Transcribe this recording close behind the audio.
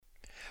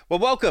Well,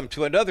 welcome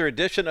to another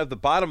edition of the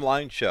Bottom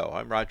Line Show.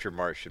 I'm Roger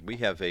Marsh, and we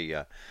have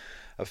a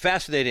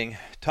fascinating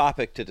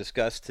topic to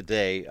discuss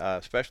today,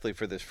 especially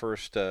for this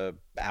first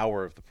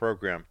hour of the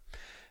program,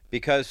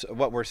 because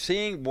what we're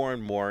seeing more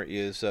and more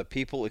is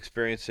people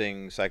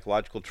experiencing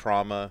psychological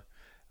trauma,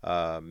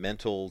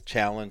 mental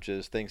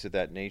challenges, things of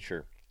that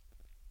nature.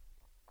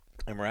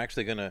 And we're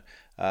actually going to,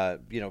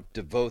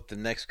 devote the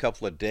next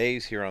couple of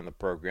days here on the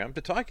program to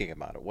talking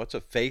about it. What's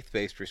a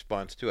faith-based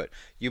response to it?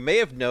 You may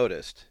have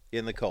noticed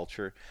in the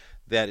culture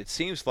that it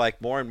seems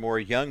like more and more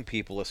young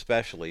people,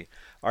 especially,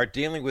 are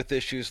dealing with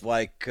issues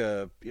like,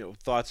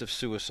 thoughts of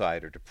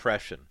suicide or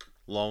depression,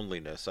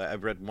 loneliness.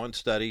 I've read one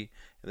study,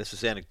 and this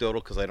is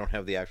anecdotal because I don't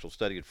have the actual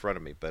study in front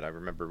of me, but I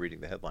remember reading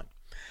the headline.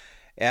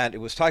 And it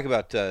was talking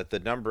about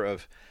the number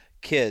of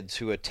kids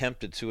who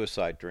attempted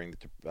suicide during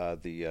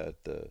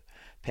the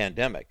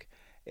pandemic,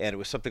 and it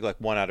was something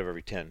like 1 out of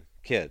every 10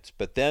 kids.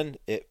 But then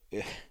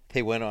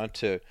they went on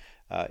to,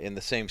 in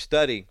the same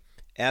study,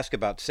 ask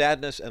about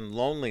sadness and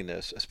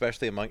loneliness,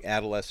 especially among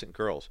adolescent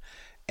girls.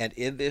 And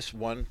in this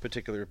one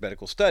particular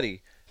medical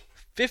study,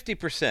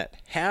 50%,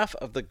 half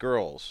of the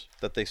girls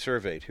that they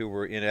surveyed who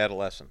were in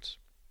adolescence,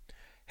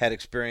 had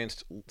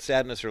experienced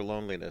sadness or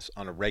loneliness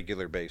on a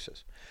regular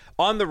basis.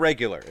 On the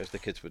regular, as the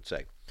kids would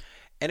say.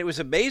 And it was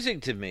amazing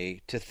to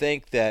me to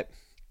think that,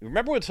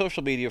 remember when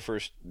social media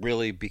first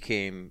really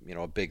became,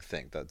 a big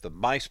thing, the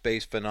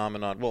MySpace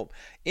phenomenon? Well,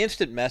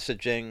 instant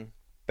messaging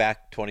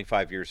back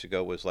 25 years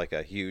ago was like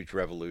a huge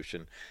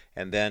revolution.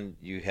 And then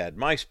you had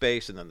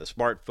MySpace, and then the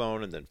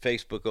smartphone, and then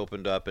Facebook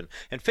opened up. And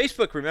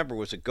Facebook, remember,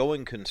 was a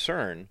going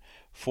concern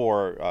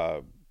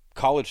for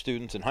college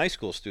students and high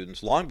school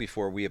students long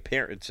before we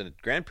parents and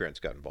grandparents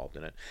got involved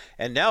in it.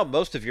 And now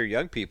most of your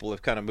young people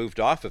have kind of moved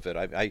off of it.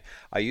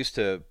 I used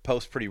to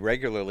post pretty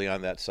regularly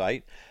on that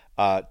site.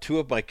 Two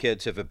of my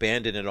kids have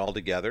abandoned it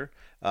altogether.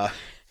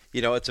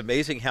 It's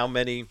amazing how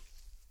many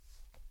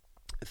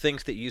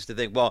things that you used to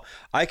think, well,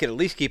 I can at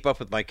least keep up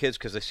with my kids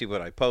because I see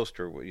what I post,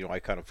 or I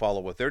kind of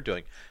follow what they're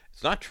doing.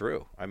 It's not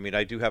true. I mean,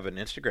 I do have an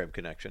Instagram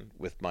connection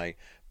with my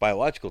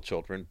biological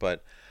children,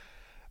 but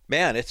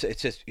man, it's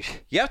just,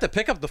 you have to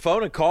pick up the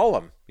phone and call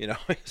them,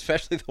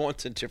 especially the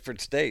ones in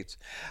different states.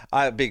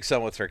 I'm being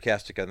somewhat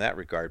sarcastic on that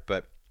regard,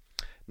 but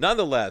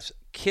nonetheless,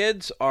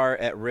 kids are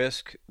at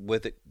risk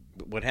with it,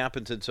 what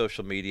happens in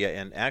social media,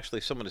 and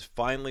actually someone is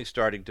finally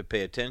starting to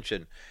pay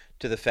attention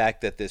to the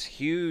fact that this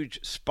huge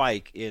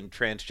spike in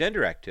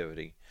transgender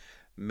activity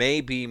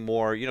may be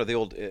more, the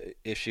old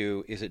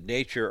issue, is it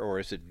nature or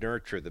is it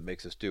nurture that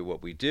makes us do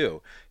what we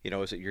do?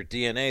 Is it your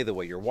DNA, the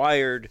way you're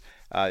wired?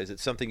 Is it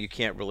something you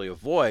can't really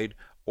avoid?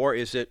 Or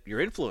is it your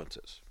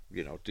influences?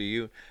 Do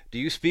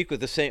you speak with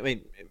the same,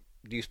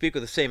 do you speak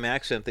with the same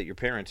accent that your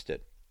parents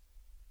did?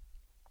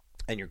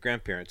 And your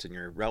grandparents and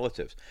your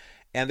relatives?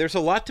 And there's a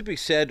lot to be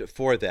said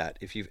for that.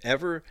 If you've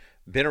ever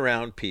been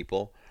around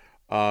people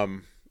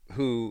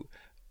who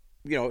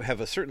have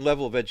a certain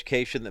level of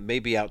education that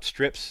maybe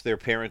outstrips their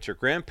parents or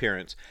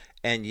grandparents,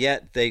 and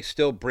yet they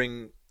still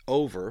bring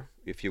over,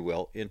 if you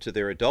will, into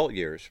their adult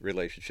years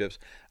relationships,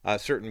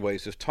 certain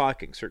ways of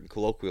talking, certain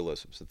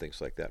colloquialisms and things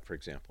like that, for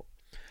example.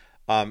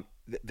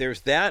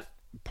 There's that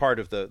part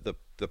of the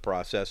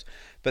process,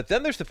 but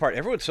then there's the part,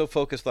 everyone's so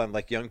focused on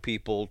like young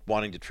people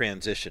wanting to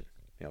transition.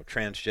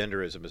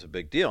 Transgenderism is a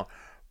big deal,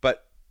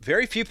 but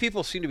very few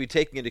people seem to be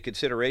taking into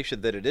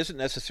consideration that it isn't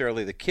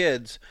necessarily the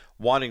kids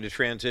wanting to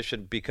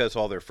transition because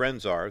all their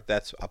friends are.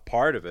 That's a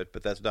part of it,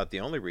 but that's not the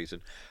only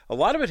reason. A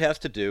lot of it has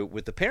to do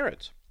with the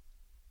parents.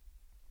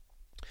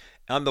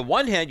 On the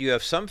one hand, you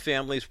have some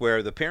families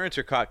where the parents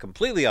are caught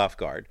completely off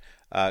guard.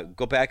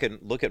 Go back and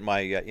look at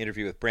my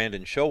interview with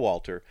Brandon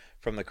Showalter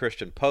from the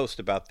Christian Post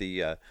about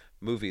the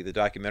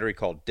documentary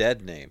called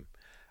Dead Name.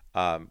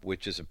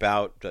 Which is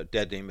about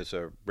dead name is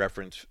a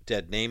reference.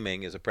 Dead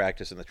naming is a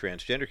practice in the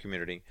transgender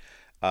community,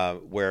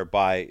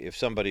 whereby if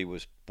somebody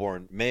was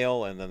born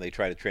male and then they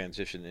try to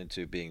transition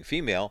into being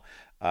female,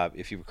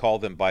 if you call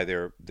them by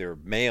their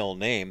male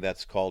name,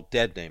 that's called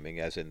dead naming,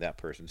 as in that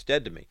person's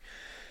dead to me.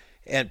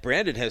 And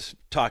Brandon has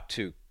talked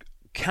to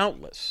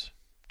countless,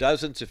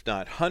 dozens if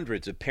not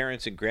hundreds of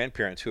parents and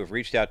grandparents who have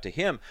reached out to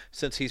him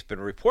since he's been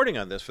reporting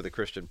on this for the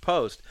Christian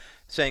Post,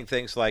 saying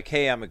things like,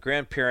 hey, I'm a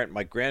grandparent,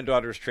 my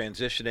granddaughter's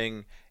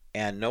transitioning,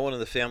 and no one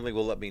in the family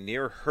will let me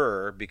near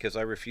her because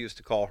I refuse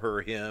to call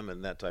her him,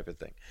 and that type of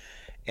thing.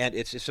 And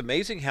it's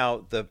amazing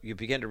how you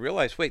begin to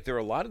realize, wait, there are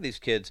a lot of these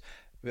kids,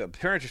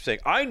 parents are saying,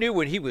 I knew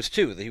when he was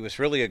 2 that he was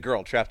really a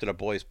girl trapped in a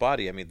boy's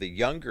body. I mean, the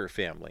younger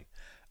family,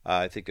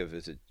 I think of,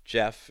 is it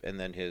Jeff, and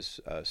then his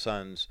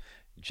sons,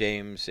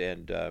 James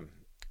and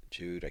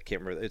Jude, I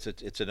can't remember.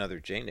 It's another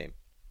J name.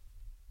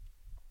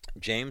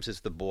 James is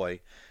the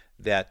boy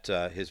that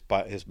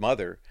his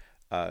mother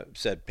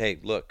said, hey,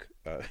 look,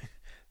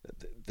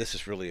 this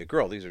is really a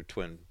girl. These are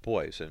twin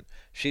boys. And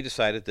she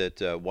decided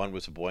that one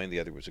was a boy and the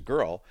other was a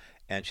girl.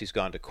 And she's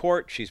gone to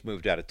court. She's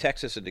moved out of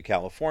Texas into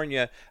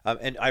California.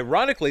 And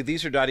ironically,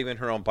 these are not even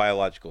her own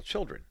biological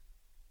children.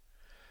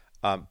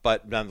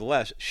 But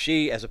nonetheless,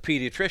 she, as a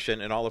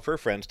pediatrician, and all of her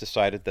friends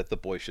decided that the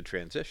boy should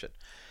transition.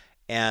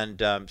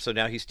 And so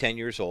now he's 10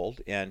 years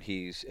old, and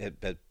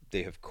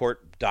they have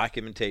court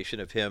documentation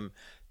of him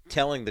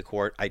telling the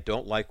court, I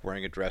don't like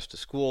wearing a dress to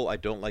school. I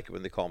don't like it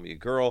when they call me a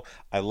girl.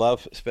 I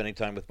love spending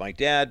time with my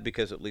dad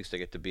because at least I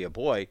get to be a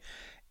boy.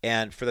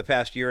 And for the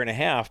past year and a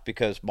half,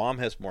 because mom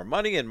has more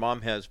money and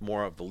mom has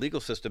more of the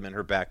legal system in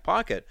her back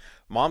pocket,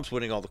 mom's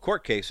winning all the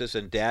court cases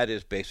and dad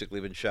has basically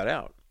been shut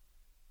out.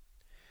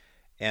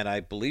 And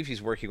I believe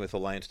he's working with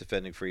Alliance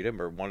Defending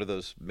Freedom, or one of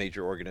those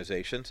major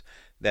organizations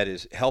that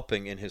is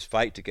helping in his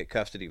fight to get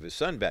custody of his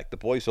son back. The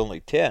boy's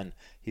only 10.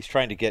 He's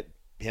trying to get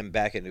him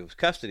back into his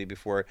custody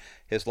before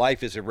his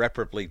life is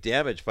irreparably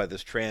damaged by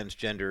this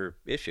transgender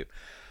issue.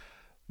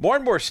 More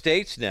and more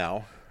states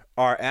now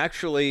are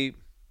actually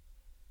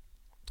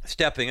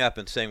stepping up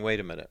and saying, wait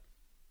a minute.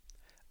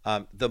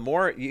 The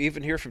more you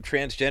even hear from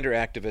transgender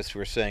activists who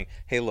are saying,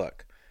 hey,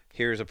 look,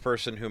 here's a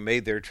person who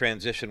made their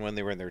transition when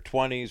they were in their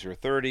 20s or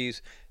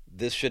 30s.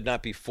 This should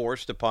not be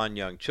forced upon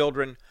young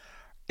children.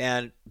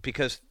 And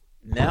because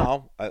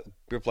now a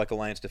group like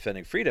Alliance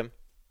Defending Freedom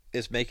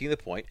is making the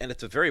point, and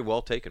it's a very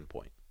well taken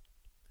point,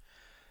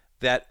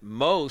 that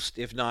most,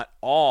 if not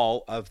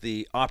all, of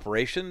the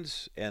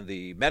operations and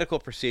the medical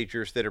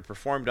procedures that are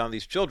performed on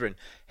these children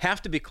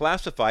have to be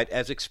classified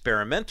as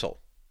experimental.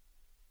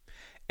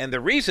 And the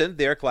reason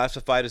they're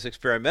classified as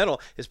experimental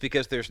is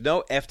because there's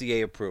no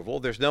FDA approval,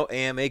 there's no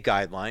AMA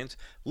guidelines.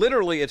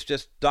 Literally, it's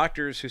just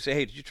doctors who say,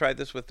 hey, did you try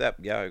this with that?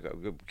 Yeah,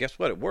 guess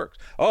what? It works.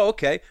 Oh,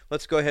 okay,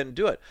 let's go ahead and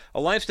do it.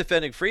 Alliance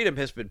Defending Freedom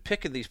has been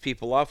picking these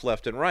people off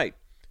left and right.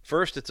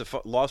 First, it's a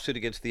lawsuit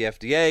against the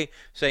FDA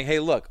saying, hey,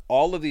 look,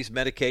 all of these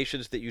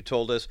medications that you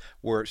told us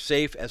were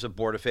safe as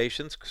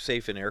abortifacients,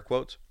 safe in air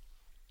quotes,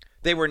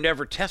 they were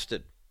never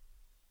tested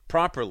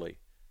properly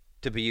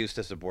to be used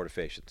as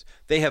abortifacients.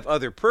 They have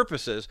other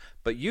purposes,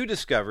 but you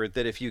discovered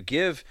that if you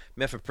give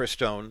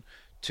mifepristone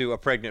to a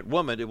pregnant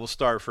woman, it will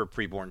starve her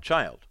preborn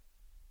child.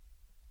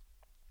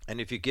 And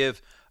if you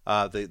give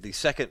the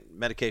second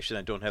medication,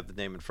 I don't have the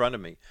name in front of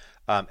me,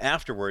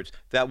 afterwards,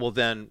 that will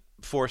then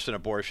force an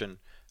abortion,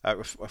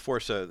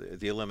 force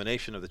the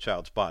elimination of the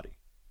child's body.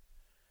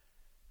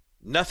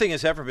 Nothing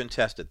has ever been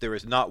tested. There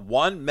is not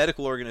one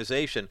medical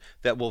organization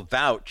that will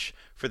vouch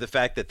for the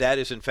fact that that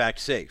is in fact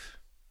safe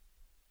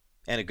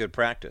and a good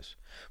practice.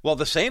 Well,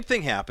 the same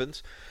thing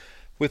happens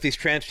with these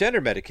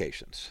transgender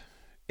medications.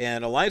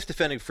 And Alliance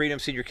Defending Freedom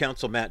Senior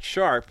Counsel Matt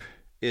Sharp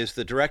is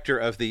the director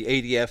of the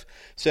ADF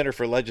Center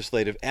for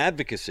Legislative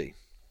Advocacy.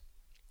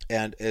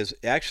 And is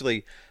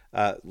actually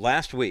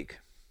last week,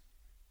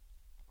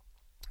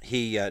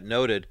 he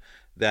noted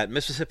that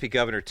Mississippi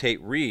Governor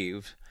Tate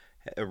Reeves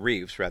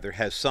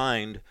has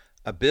signed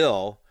a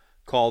bill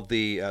called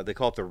they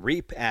call it the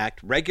R.E.A.P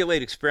Act,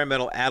 Regulate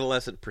Experimental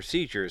Adolescent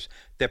Procedures,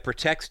 that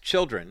protects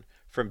children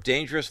from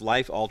dangerous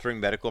life-altering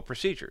medical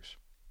procedures.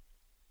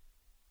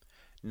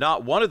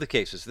 Not one of the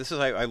cases,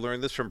 I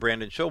learned this from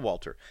Brandon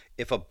Showalter.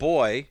 If a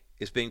boy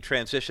is being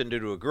transitioned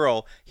into a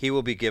girl, he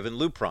will be given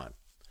Lupron.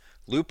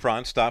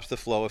 Lupron stops the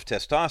flow of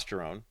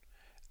testosterone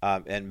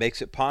and makes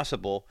it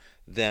possible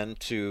then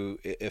to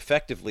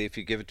effectively, if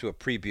you give it to a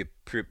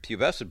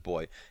prepubescent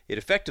boy, it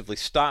effectively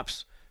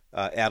stops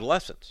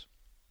adolescence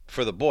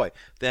for the boy.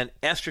 Then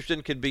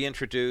estrogen can be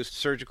introduced,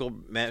 surgical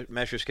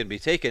measures can be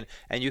taken,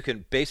 and you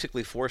can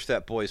basically force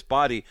that boy's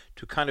body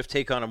to kind of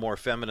take on a more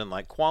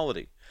feminine-like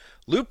quality.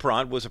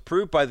 Lupron was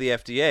approved by the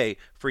FDA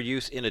for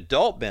use in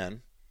adult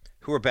men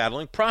who are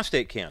battling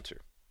prostate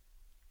cancer.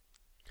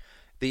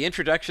 The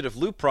introduction of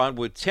Lupron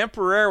would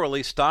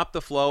temporarily stop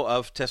the flow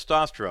of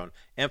testosterone,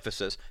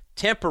 emphasis,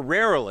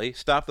 temporarily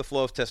stop the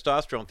flow of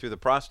testosterone through the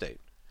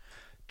prostate.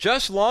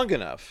 Just long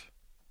enough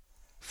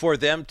for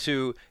them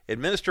to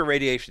administer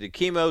radiation and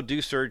chemo,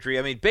 do surgery.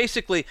 I mean,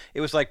 basically,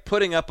 it was like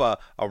putting up a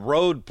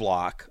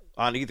roadblock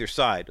on either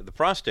side of the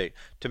prostate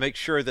to make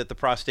sure that the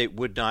prostate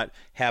would not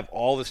have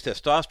all this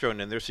testosterone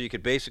in there, so you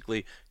could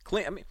basically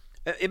clean. I mean,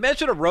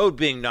 imagine a road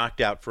being knocked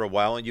out for a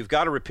while, and you've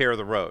got to repair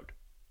the road.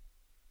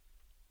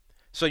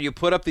 So you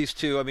put up these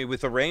two, I mean,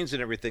 with the rains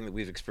and everything that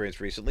we've experienced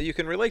recently, you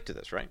can relate to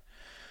this, right?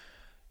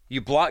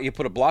 You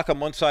put a block on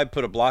one side,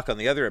 put a block on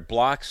the other. It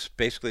blocks,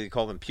 basically they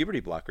call them puberty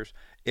blockers.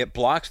 It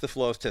blocks the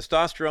flow of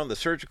testosterone. The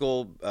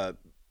surgical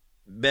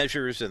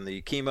measures and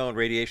the chemo and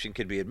radiation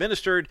can be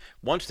administered.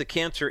 Once the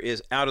cancer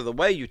is out of the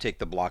way, you take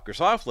the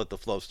blockers off, let the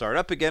flow start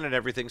up again, and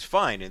everything's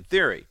fine in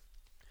theory.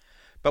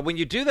 But when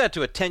you do that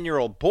to a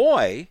 10-year-old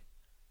boy,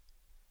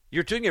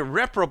 you're doing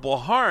irreparable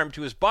harm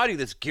to his body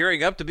that's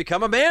gearing up to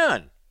become a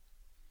man.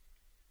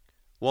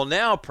 Well,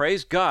 now,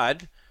 praise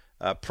God,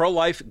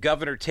 pro-life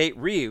Governor Tate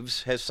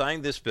Reeves has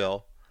signed this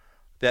bill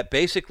that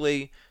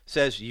basically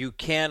says you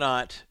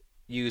cannot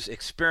use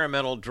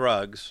experimental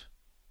drugs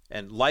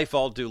and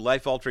do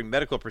life-altering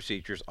medical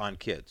procedures on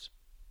kids.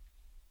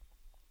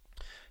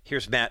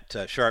 Here's Matt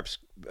Sharp's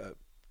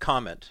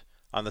comment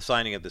on the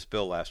signing of this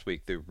bill last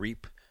week, the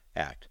R.E.A.P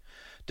Act.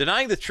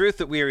 Denying the truth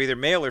that we are either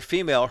male or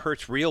female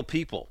hurts real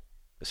people,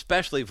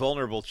 especially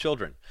vulnerable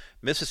children.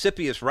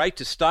 Mississippi is right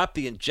to stop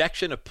the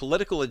injection of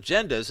political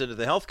agendas into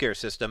the healthcare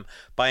system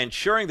by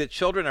ensuring that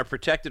children are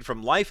protected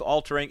from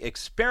life-altering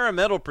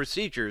experimental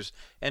procedures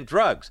and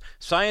drugs.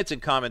 Science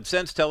and common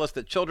sense tell us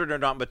that children are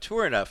not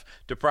mature enough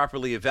to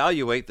properly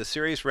evaluate the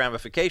serious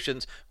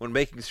ramifications when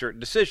making certain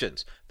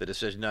decisions. The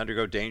decision to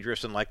undergo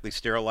dangerous and likely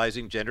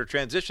sterilizing gender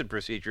transition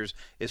procedures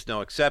is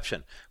no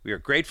exception. We are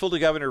grateful to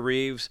Governor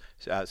Reeves,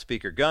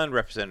 Speaker Gunn,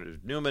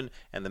 Representative Newman,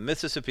 and the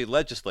Mississippi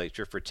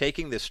legislature for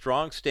taking this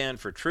strong stand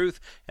for truth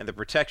and the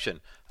protection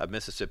of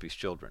Mississippi's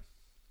children.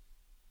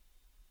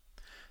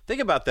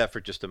 Think about that for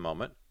just a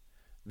moment.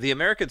 The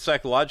American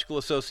Psychological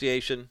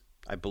Association,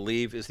 I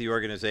believe, is the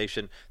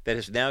organization that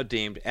has now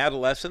deemed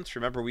adolescence.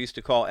 Remember, we used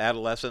to call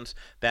adolescence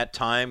that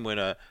time when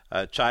a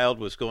child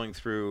was going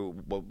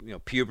through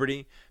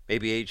puberty,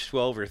 maybe age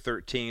 12 or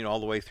 13, all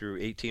the way through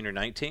 18 or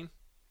 19.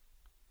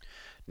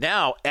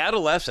 Now,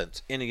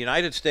 adolescence in the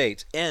United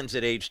States ends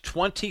at age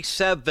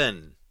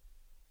 27.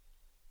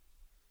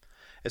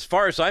 As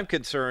far as I'm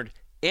concerned,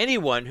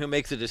 anyone who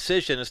makes a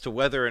decision as to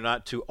whether or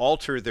not to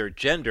alter their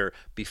gender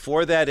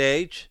before that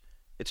age,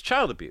 it's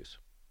child abuse.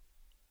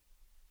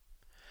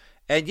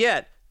 And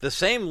yet, the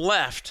same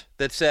left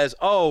that says,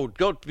 oh,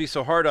 don't be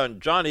so hard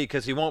on Johnny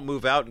because he won't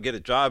move out and get a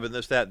job and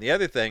this, that, and the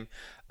other thing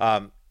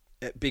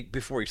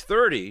before he's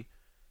 30,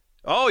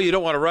 oh, you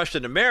don't want to rush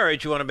into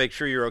marriage, you want to make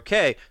sure you're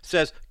okay,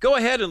 says, go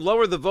ahead and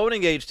lower the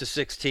voting age to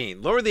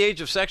 16, lower the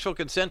age of sexual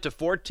consent to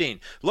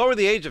 14, lower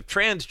the age of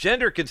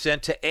transgender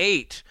consent to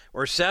 8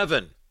 or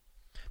 7,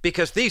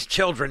 because these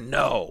children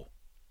know.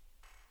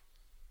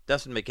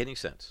 Doesn't make any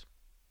sense.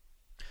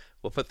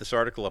 We'll put this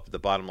article up at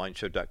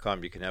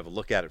thebottomlineshow.com. You can have a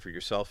look at it for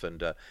yourself,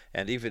 and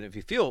even if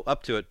you feel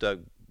up to it,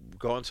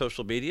 go on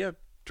social media,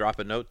 drop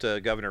a note to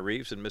Governor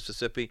Reeves in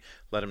Mississippi,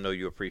 let him know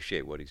you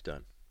appreciate what he's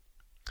done.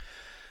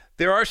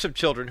 There are some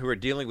children who are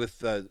dealing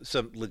with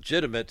some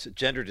legitimate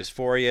gender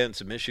dysphoria and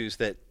some issues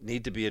that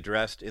need to be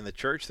addressed in the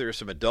church. There are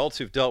some adults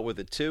who've dealt with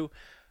it too.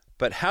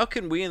 But how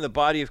can we in the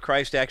body of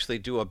Christ actually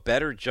do a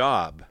better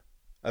job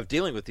of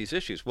dealing with these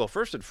issues? Well,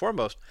 first and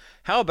foremost,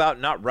 how about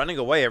not running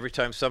away every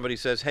time somebody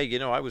says, hey,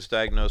 I was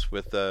diagnosed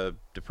with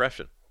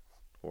depression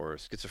or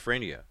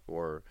schizophrenia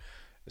or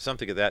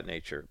something of that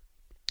nature.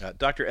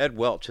 Dr. Ed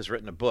Welch has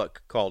written a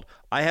book called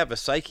I Have a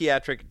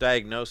Psychiatric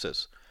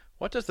Diagnosis.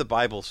 What does the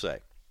Bible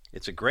say?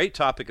 It's a great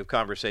topic of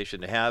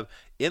conversation to have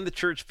in the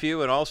church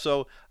pew and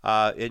also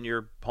in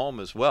your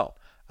home as well.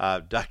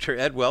 Dr.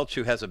 Ed Welch,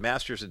 who has a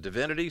master's in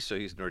divinity, so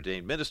he's an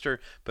ordained minister,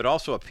 but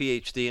also a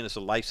PhD and is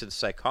a licensed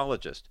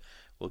psychologist,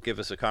 will give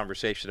us a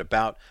conversation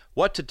about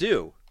what to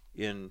do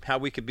in how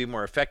we can be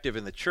more effective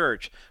in the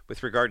church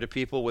with regard to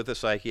people with a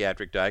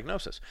psychiatric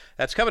diagnosis.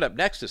 That's coming up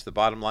next as The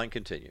Bottom Line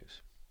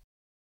continues.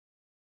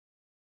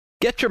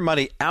 Get your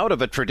money out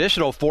of a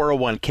traditional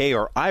 401k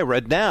or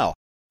IRA now.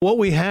 What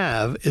we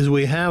have is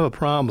a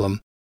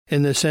problem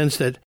in the sense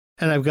that,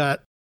 and I've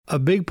got a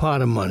big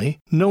pot of money.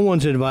 No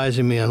one's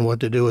advising me on what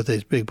to do with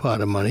this big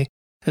pot of money.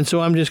 And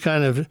so I'm just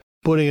kind of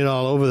putting it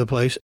all over the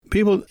place.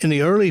 People in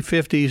the early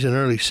 50s and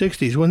early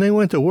 60s, when they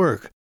went to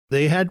work,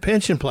 they had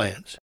pension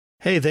plans.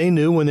 Hey, they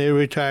knew when they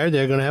retired,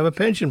 they're going to have a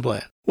pension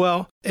plan.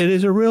 Well, it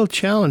is a real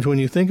challenge when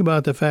you think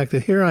about the fact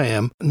that here I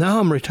am, now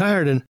I'm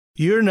retired, and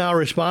you're now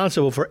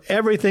responsible for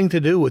everything to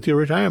do with your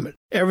retirement,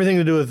 everything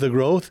to do with the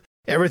growth,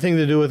 everything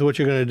to do with what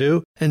you're going to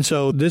do. And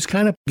so this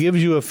kind of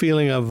gives you a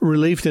feeling of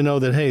relief to know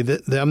that, hey,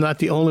 I'm not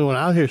the only one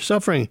out here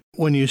suffering.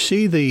 When you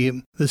see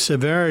the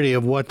severity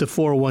of what the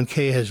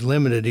 401k has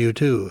limited you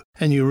to,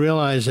 and you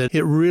realize that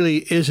it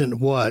really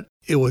isn't what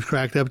it was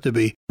cracked up to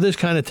be, this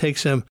kind of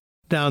takes them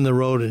down the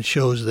road and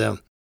shows them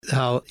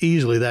how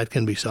easily that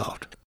can be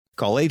solved.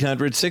 Call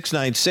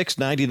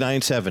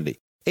 800-696-9970.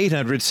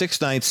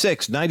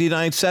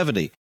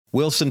 800-696-9970.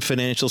 Wilson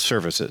Financial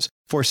Services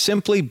for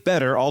simply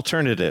better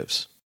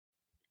alternatives.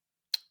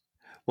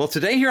 Well,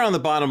 today here on The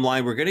Bottom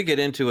Line, we're going to get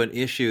into an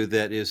issue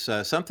that is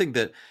something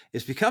that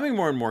is becoming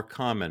more and more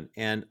common.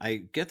 And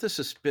I get the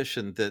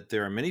suspicion that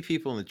there are many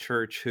people in the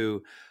church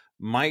who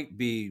might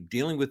be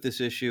dealing with this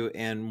issue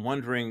and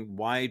wondering,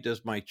 why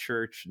does my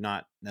church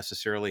not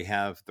necessarily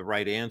have the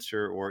right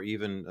answer or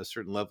even a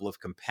certain level of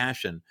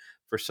compassion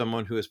for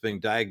someone who has been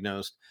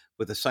diagnosed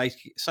with a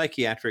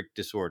psychiatric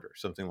disorder,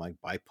 something like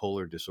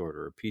bipolar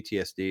disorder or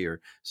PTSD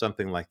or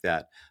something like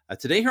that.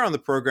 Today here on the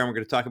program, we're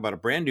going to talk about a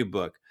brand new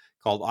book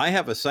called I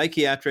Have a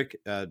Psychiatric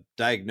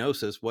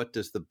Diagnosis. What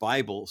does the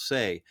Bible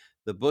say?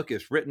 The book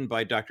is written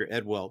by Dr.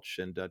 Ed Welch,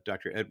 and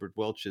Dr. Edward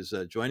Welch is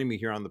joining me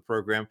here on the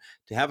program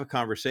to have a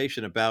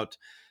conversation about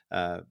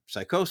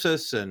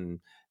psychosis and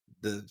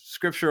the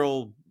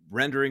scriptural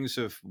renderings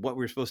of what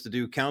we're supposed to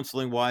do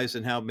counseling-wise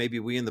and how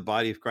maybe we in the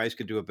body of Christ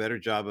could do a better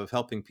job of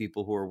helping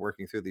people who are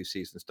working through these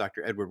seasons.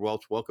 Dr. Edward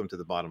Welch, welcome to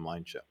the Bottom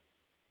Line Show.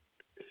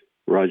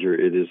 Roger,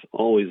 it is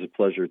always a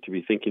pleasure to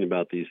be thinking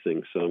about these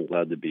things, so I'm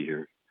glad to be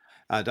here.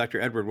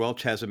 Dr. Edward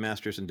Welch has a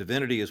master's in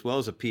divinity as well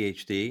as a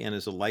PhD and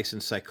is a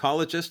licensed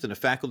psychologist and a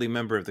faculty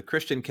member of the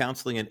Christian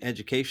Counseling and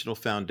Educational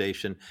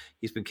Foundation.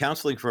 He's been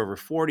counseling for over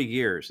 40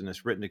 years and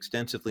has written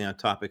extensively on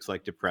topics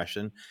like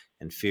depression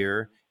and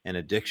fear and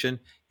addiction.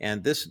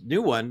 And this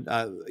new one,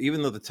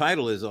 even though the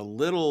title is a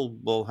little,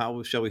 well,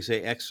 how shall we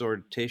say,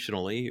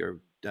 exhortationally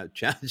or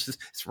challenge,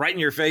 it's right in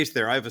your face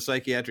there. I have a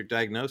psychiatric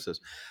diagnosis.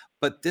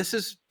 But this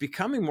is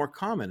becoming more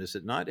common, is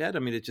it not, Ed? I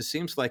mean, it just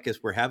seems like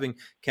as we're having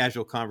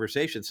casual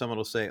conversations, someone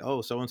will say,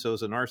 oh, so-and-so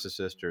is a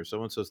narcissist, or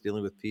so-and-so is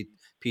dealing with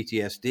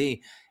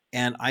PTSD.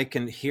 And I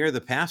can hear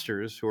the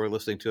pastors who are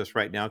listening to us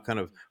right now kind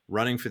of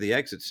running for the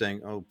exit saying,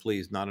 oh,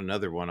 please, not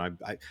another one.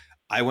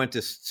 I went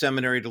to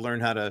seminary to learn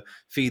how to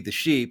feed the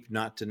sheep,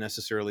 not to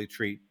necessarily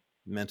treat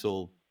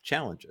mental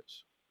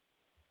challenges.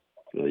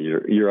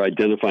 You're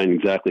identifying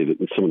exactly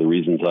some of the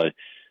reasons I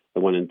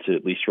wanted to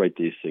at least write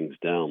these things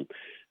down.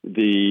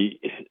 The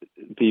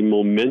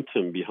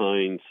momentum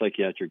behind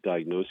psychiatric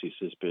diagnoses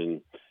has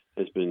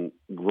been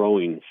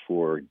growing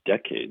for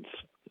decades.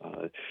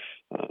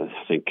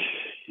 I think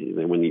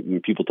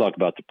when people talk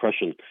about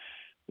depression,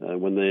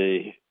 when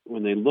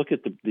they look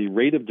at the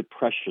rate of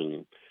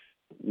depression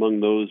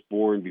among those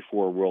born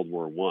before World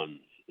War I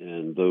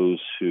and those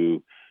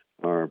who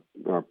are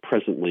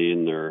presently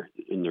in their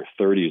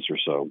 30s or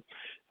so,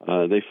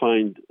 they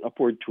find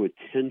upward to a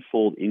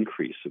tenfold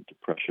increase of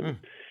depression.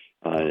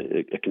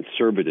 A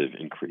conservative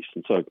increase.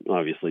 And so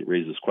obviously it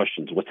raises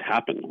questions. What's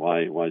happened?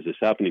 Why is this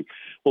happening?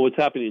 Well, what's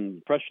happening in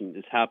depression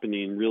is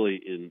happening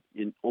really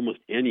in almost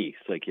any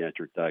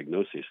psychiatric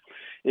diagnosis.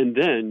 And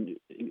then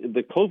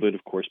the COVID,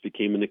 of course,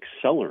 became an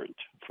accelerant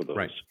for those.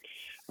 Right.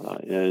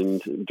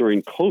 And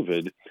during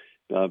COVID,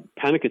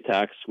 panic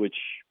attacks, which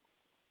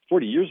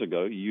 40 years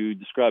ago, you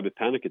describe a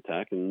panic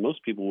attack and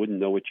most people wouldn't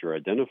know what you're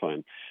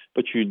identifying,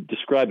 but you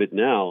describe it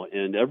now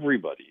and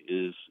everybody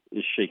is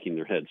shaking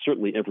their head.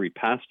 Certainly every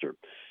pastor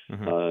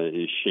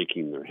is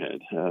shaking their head,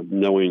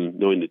 knowing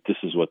that this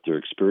is what they're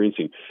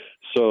experiencing.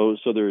 So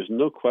there is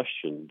no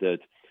question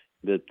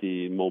that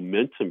the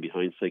momentum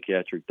behind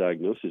psychiatric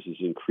diagnosis is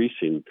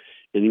increasing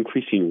and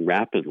increasing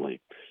rapidly.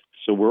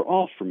 So we're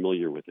all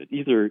familiar with it.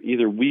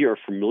 Either we are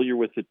familiar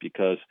with it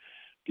because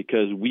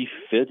we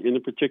fit in a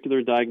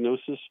particular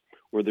diagnosis,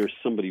 or there's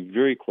somebody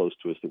very close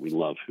to us that we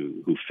love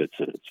who fits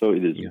in it. So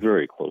it is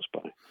very close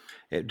by.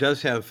 It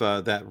does have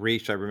that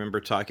reach. I remember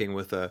talking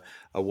with a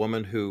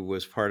woman who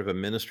was part of a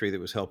ministry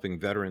that was helping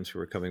veterans who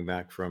were coming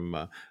back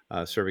from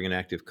serving in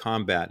active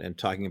combat and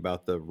talking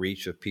about the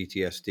reach of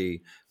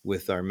PTSD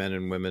with our men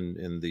and women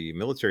in the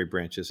military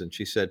branches. And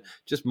she said,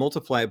 just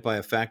multiply it by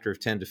a factor of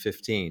 10 to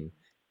 15.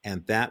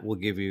 And that will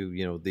give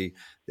you,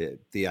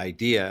 the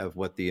idea of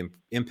what the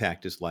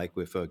impact is like.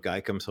 If a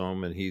guy comes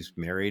home and he's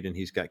married and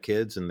he's got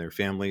kids and their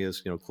family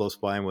is, close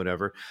by and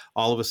whatever,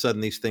 all of a sudden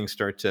these things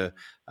start to,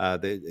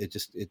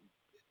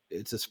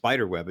 it's a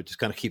spider web. It just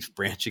kind of keeps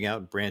branching out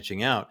and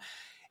branching out.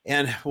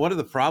 And one of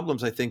the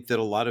problems I think that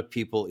a lot of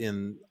people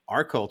in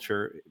our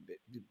culture,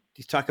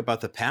 you talk about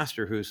the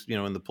pastor who's,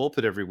 in the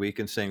pulpit every week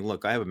and saying,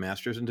 look, I have a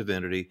master's in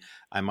divinity.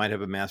 I might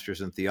have a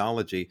master's in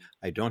theology.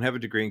 I don't have a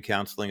degree in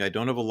counseling. I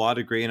don't have a law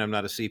degree and I'm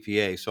not a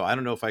CPA. So I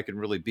don't know if I can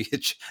really be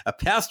a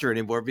pastor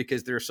anymore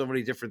because there are so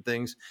many different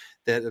things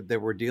that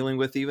we're dealing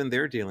with. Even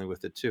they're dealing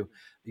with it too.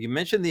 You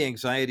mentioned the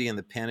anxiety and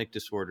the panic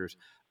disorders.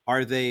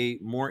 Are they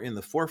more in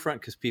the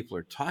forefront because people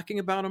are talking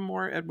about them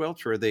more at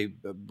Welch, or are they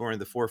more in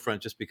the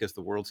forefront just because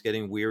the world's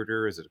getting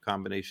weirder? Is it a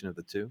combination of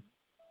the two?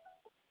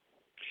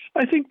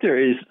 I think there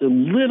is a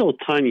little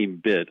tiny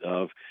bit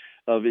of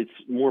it's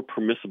more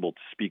permissible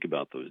to speak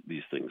about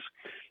these things.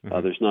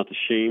 There's not the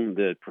shame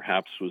that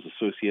perhaps was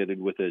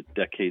associated with it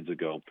decades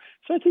ago.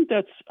 So I think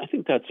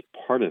that's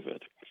part of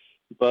it.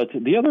 But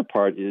the other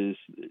part is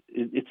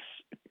it's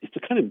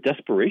a kind of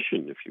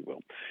desperation, if you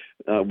will.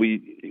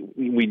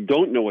 We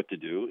don't know what to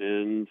do,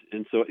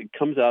 and so it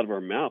comes out of our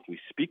mouth. We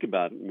speak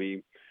about it,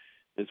 and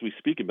as we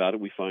speak about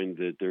it, we find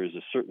that there is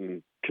a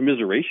certain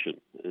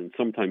commiseration and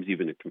sometimes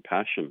even a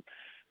compassion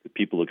that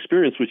people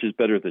experience, which is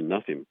better than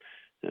nothing.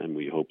 And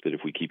we hope that if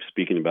we keep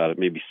speaking about it,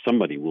 maybe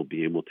somebody will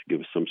be able to give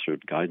us some sort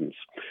of guidance.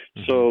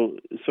 So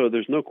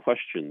there's no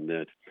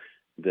question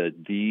that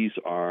these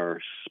are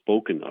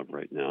spoken of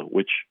right now,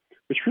 which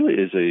really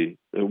is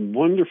a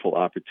wonderful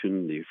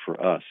opportunity for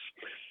us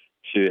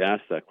to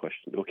ask that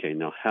question. Okay,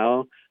 now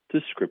how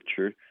does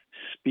Scripture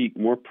speak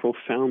more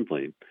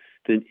profoundly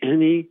than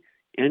any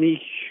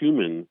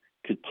human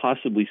could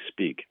possibly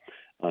speak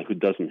who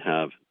doesn't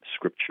have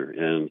Scripture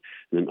and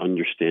an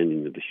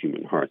understanding of the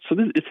human heart? So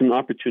it's an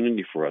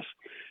opportunity for us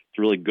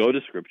to really go to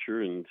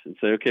Scripture and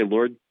say, okay,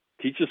 Lord,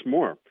 teach us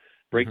more.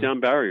 Break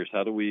down barriers.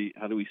 How do we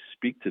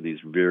speak to these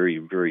very,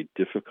 very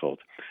difficult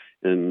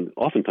and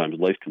oftentimes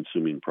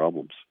life-consuming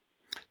problems?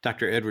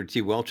 Dr. Edward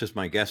T. Welch is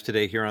my guest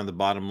today here on The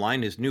Bottom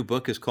Line. His new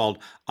book is called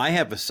I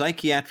Have a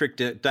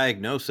Psychiatric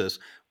Diagnosis.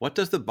 What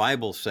Does the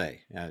Bible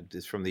Say?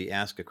 It's from the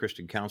Ask a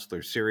Christian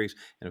Counselor series.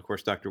 And of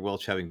course, Dr.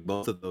 Welch having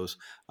both of those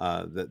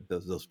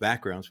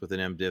backgrounds with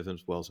an MDiv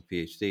as well as a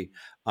PhD.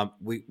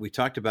 We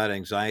talked about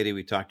anxiety.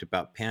 We talked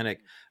about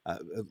panic.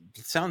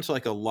 It sounds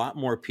like a lot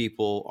more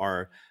people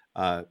are,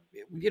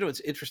 it's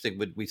interesting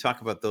when we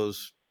talk about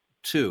those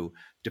two.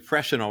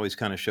 Depression always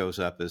kind of shows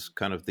up as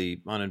kind of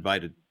the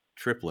uninvited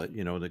triplet,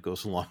 that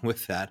goes along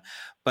with that.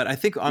 But I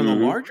think on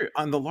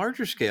the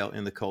larger scale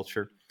in the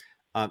culture,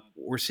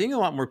 we're seeing a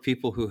lot more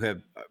people who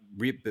have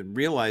been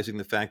realizing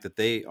the fact that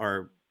they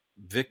are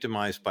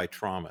victimized by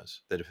traumas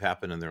that have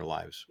happened in their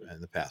lives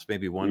in the past,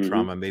 maybe one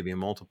trauma, maybe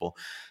multiple.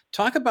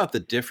 Talk about the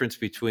difference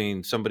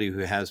between somebody who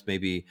has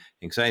maybe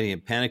anxiety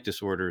and panic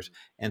disorders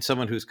and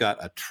someone who's got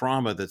a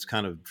trauma that's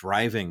kind of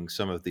driving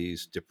some of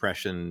these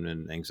depression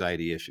and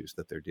anxiety issues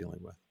that they're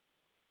dealing with.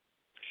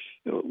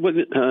 Well,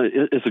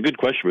 it's a good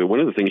question. But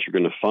one of the things you're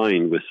going to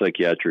find with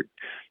psychiatric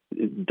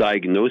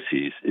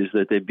diagnoses is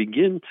that they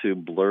begin to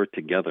blur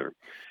together,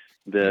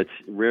 that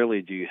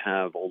rarely do you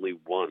have only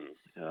one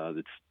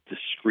that's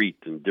discrete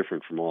and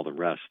different from all the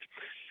rest.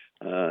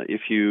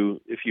 If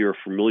you're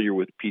familiar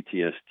with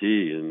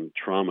PTSD and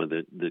trauma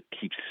that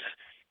keeps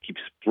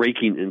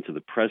breaking into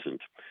the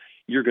present,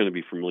 you're going to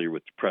be familiar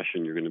with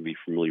depression, you're going to be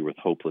familiar with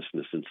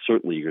hopelessness, and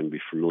certainly you're going to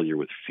be familiar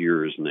with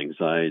fears and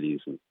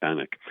anxieties and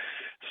panic.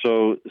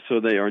 So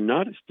they are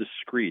not as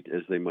discrete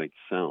as they might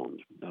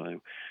sound.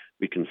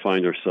 We can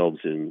find ourselves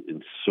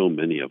in so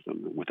many of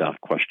them without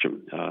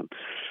question.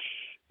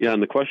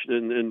 And the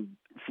question, and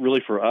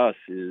really for us,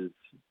 is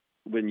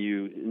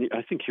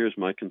I think here's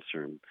my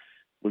concern.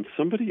 When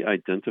somebody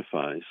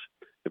identifies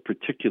a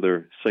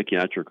particular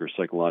psychiatric or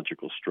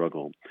psychological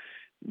struggle,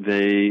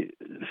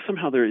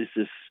 somehow there is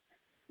this,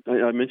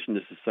 I mentioned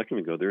this a second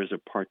ago, there is a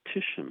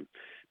partition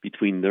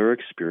between their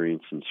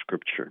experience and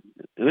Scripture.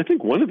 And I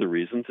think one of the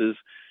reasons is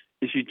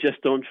you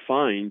just don't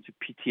find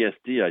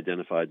PTSD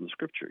identified in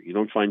Scripture. You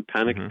don't find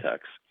panic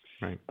attacks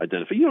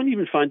identified. You don't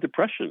even find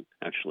depression,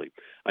 actually,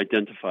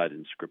 identified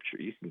in Scripture.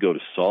 You can go to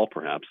Saul,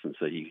 perhaps, and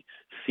say he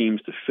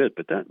seems to fit,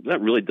 but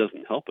that really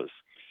doesn't help us.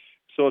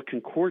 So a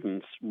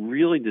concordance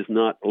really does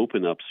not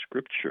open up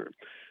Scripture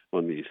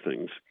on these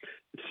things.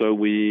 So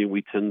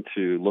we tend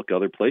to look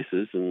other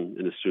places and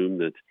assume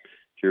that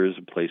here is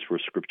a place where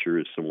Scripture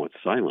is somewhat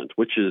silent,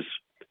 which is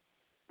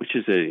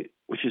a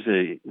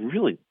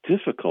really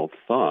difficult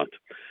thought,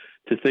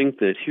 to think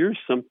that here's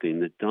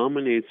something that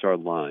dominates our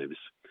lives,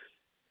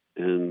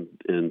 and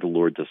the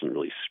Lord doesn't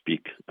really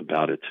speak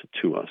about it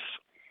to us.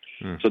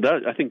 So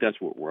I think that's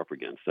what we're up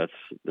against. That's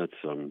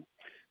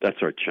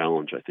our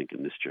challenge, I think,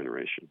 in this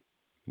generation.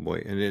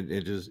 Boy, and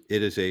it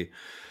is a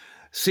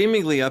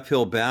seemingly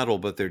uphill battle,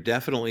 but there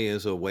definitely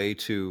is a way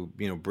to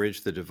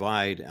bridge the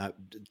divide.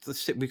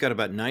 We've got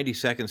about 90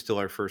 seconds till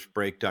our first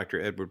break,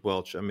 Dr. Edward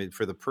Welch. I mean,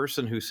 for the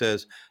person who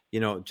says,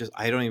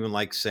 I don't even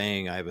like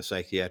saying I have a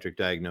psychiatric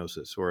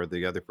diagnosis, or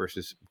the other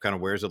person kind of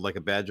wears it like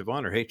a badge of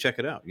honor. Hey, check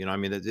it out.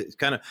 It's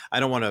kind of,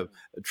 I don't want to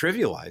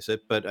trivialize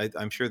it, but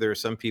I'm sure there are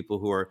some people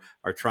who are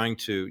trying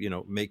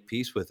to, make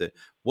peace with it.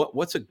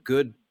 What's a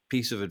good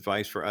piece of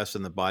advice for us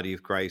in the body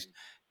of Christ?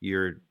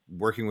 You're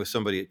working with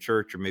somebody at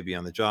church or maybe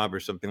on the job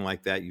or something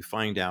like that. You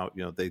find out,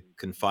 they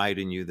confide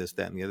in you, this,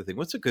 that, and the other thing.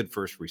 What's a good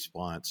first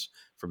response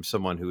from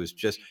someone who is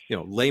just,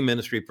 lay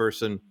ministry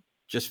person,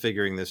 just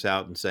figuring this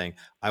out and saying,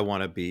 I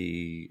want to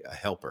be a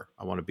helper.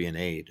 I want to be an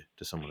aid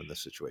to someone in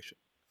this situation?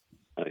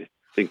 I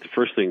think the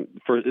first thing,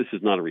 this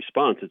is not a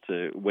response. It's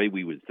a way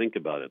we would think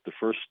about it. The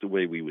first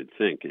way we would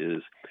think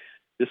is,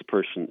 this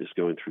person is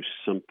going through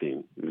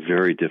something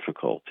very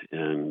difficult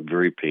and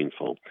very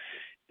painful.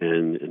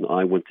 And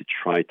I want to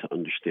try to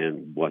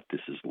understand what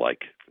this is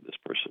like for this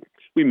person.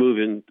 We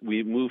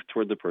move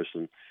toward the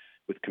person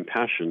with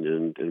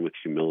compassion and with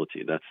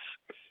humility.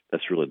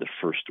 That's really the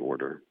first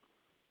order.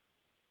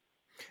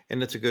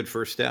 And it's a good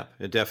first step.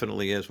 It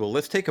definitely is. Well,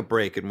 let's take a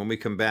break. And when we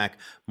come back,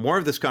 more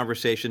of this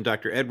conversation.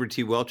 Dr. Edward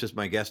T. Welch is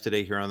my guest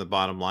today here on The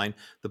Bottom Line.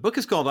 The book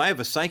is called I Have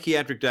a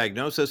Psychiatric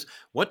Diagnosis.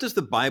 What does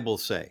the Bible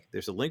say?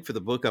 There's a link for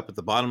the book up at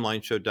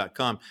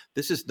thebottomlineshow.com.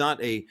 This is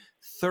not a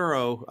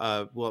thorough,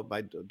 I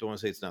don't want to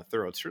say it's not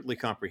thorough. It's certainly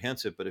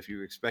comprehensive, but if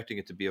you're expecting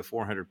it to be a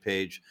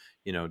 400-page,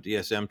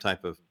 DSM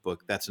type of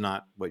book, that's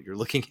not what you're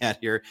looking at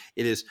here.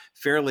 It is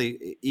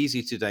fairly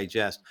easy to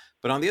digest.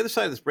 But on the other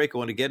side of this break, I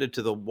want to get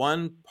into the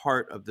one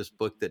part of this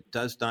book that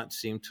does not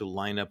seem to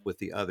line up with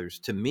the others,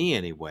 to me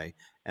anyway.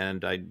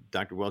 And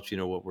Dr. Welch,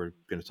 what we're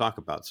going to talk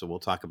about. So we'll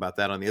talk about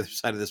that on the other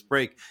side of this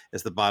break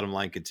as The Bottom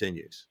Line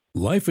continues.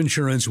 Life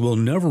insurance will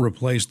never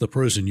replace the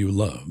person you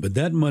love, but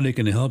that money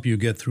can help you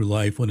get through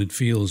life when it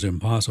feels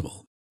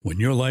impossible. When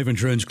your life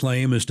insurance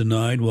claim is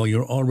denied while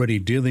you're already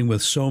dealing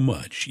with so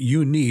much,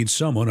 you need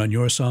someone on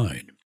your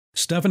side.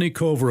 Stephanie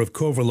Cover of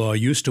Cover Law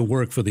used to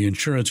work for the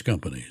insurance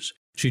companies.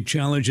 She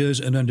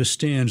challenges and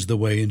understands the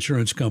way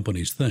insurance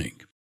companies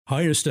think.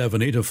 Hire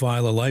Stephanie to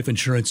file a life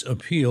insurance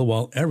appeal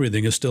while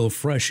everything is still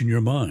fresh in your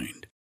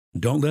mind.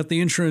 Don't let the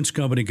insurance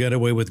company get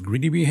away with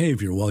greedy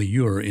behavior while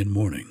you're in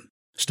mourning.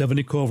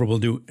 Stephanie Cover will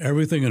do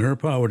everything in her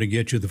power to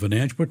get you the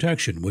financial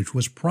protection which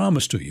was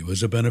promised to you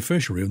as a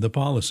beneficiary of the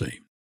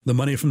policy. The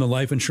money from the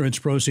life insurance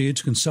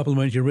proceeds can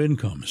supplement your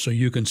income so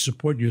you can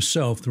support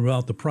yourself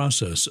throughout the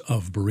process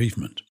of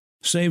bereavement.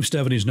 Save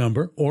Stephanie's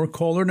number or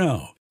call her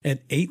now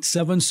at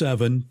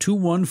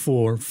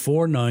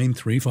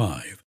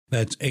 877-214-4935.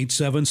 That's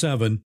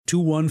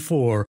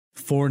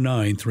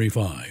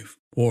 877-214-4935.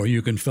 Or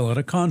you can fill out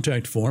a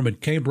contact form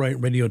at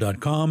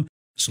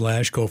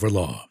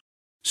kbrightradio.com/Coverlaw.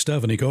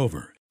 Stephanie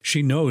Cover.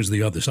 She knows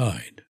the other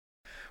side.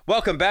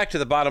 Welcome back to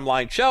the Bottom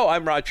Line Show.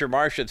 I'm Roger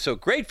Marsh, and so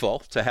grateful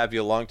to have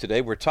you along today.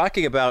 We're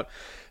talking about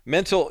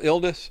mental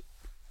illness,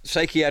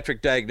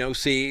 psychiatric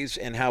diagnoses,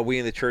 and how we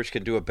in the church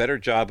can do a better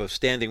job of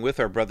standing with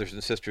our brothers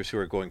and sisters who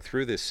are going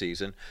through this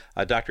season.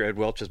 Dr. Ed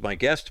Welch is my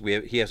guest.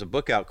 He has a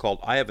book out called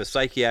I Have a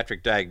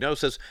Psychiatric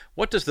Diagnosis.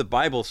 What does the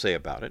Bible say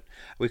about it?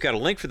 We've got a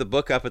link for the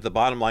book up at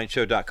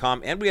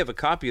thebottomlineshow.com, and we have a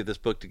copy of this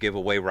book to give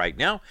away right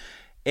now.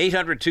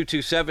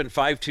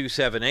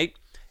 800-227-5278.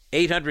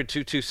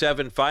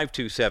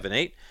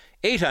 800-227-5278.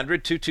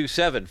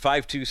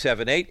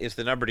 800-227-5278 is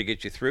the number to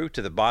get you through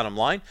to the bottom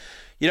line.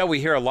 You know, we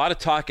hear a lot of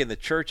talk in the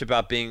church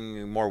about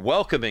being more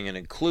welcoming and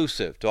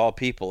inclusive to all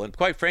people. And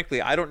quite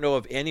frankly, I don't know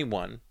of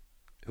anyone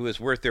who is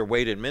worth their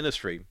weight in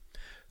ministry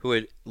who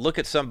would look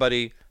at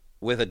somebody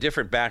with a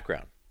different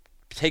background,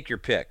 take your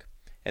pick,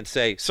 and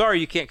say, sorry,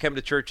 you can't come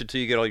to church until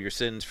you get all your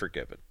sins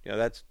forgiven. You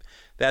know,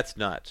 that's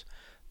nuts.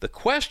 The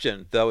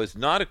question, though, is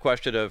not a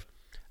question of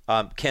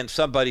can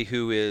somebody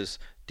who is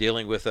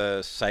dealing with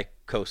a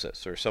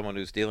psychosis, or someone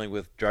who's dealing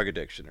with drug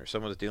addiction, or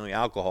someone who's dealing with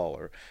alcohol,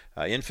 or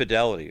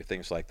infidelity, or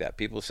things like that,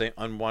 people say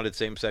unwanted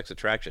same-sex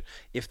attraction,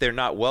 if they're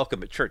not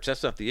welcome at church,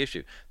 that's not the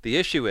issue. The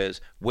issue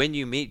is when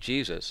you meet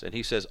Jesus and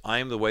he says, I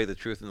am the way, the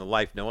truth, and the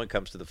life, no one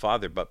comes to the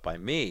Father but by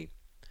me,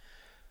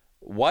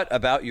 what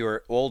about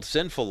your old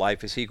sinful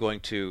life is he going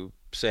to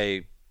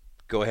say,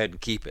 go ahead and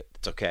keep it,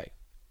 it's okay?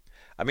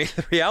 I mean,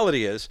 the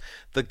reality is,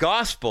 the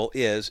gospel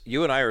is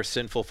you and I are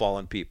sinful,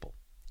 fallen people.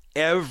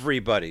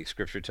 Everybody,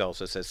 Scripture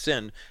tells us, has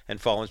sinned and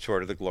fallen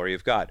short of the glory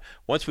of God.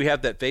 Once we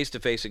have that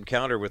face-to-face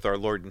encounter with our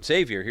Lord and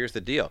Savior, here's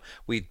the deal.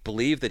 We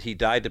believe that he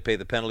died to pay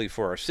the penalty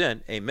for our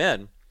sin.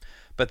 Amen.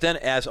 But then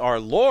as our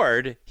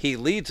Lord, he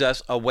leads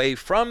us away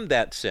from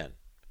that sin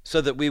so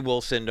that we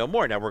will sin no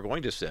more. Now, we're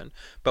going to sin,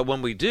 but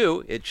when we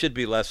do, it should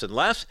be less and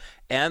less,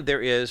 and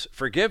there is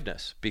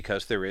forgiveness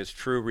because there is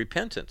true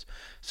repentance.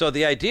 So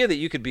the idea that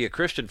you could be a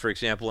Christian, for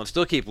example, and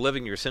still keep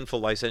living your sinful,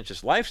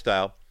 licentious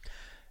lifestyle,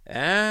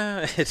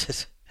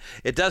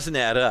 it doesn't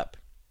add up.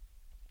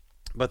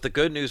 But the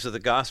good news of the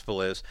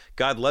gospel is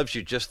God loves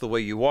you just the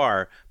way you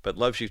are, but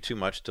loves you too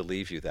much to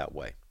leave you that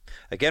way.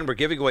 Again, we're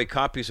giving away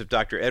copies of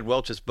Dr. Ed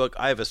Welch's book,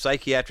 I Have a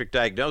Psychiatric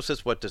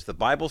Diagnosis. What does the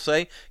Bible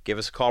say? Give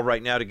us a call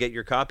right now to get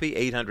your copy.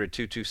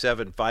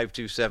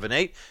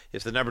 800-227-5278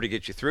 is the number to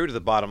get you through to the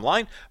bottom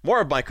line.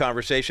 More of my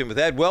conversation with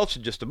Ed Welch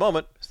in just a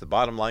moment as the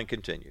bottom line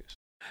continues.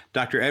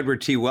 Dr.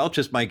 Edward T. Welch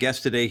is my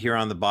guest today here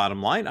on The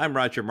Bottom Line. I'm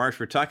Roger Marsh.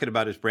 We're talking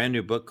about his brand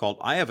new book called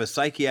I Have a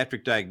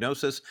Psychiatric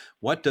Diagnosis.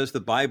 What does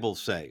the Bible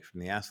say?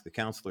 From the Ask the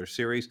Counselor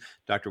series.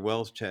 Dr.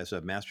 Welch has a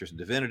Master's in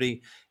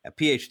Divinity, a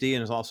PhD,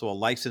 and is also a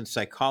licensed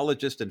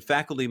psychologist and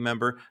faculty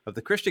member of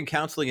the Christian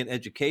Counseling and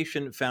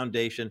Education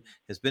Foundation,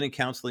 has been in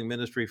counseling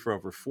ministry for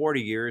over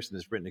 40 years, and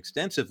has written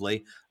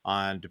extensively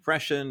on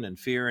depression and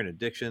fear and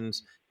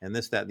addictions and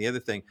this, that, and the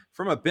other thing.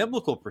 From a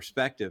biblical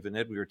perspective, and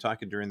Ed, we were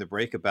talking during the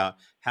break about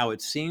how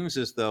it seems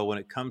as though when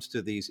it comes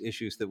to these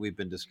issues that we've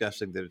been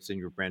discussing, that it's in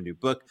your brand new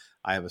book,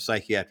 I Have a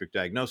Psychiatric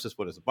Diagnosis.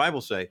 What does the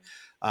Bible say?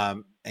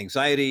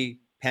 Anxiety,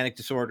 panic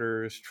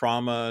disorders,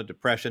 trauma,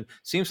 depression.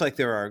 Seems like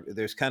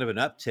there's kind of an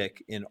uptick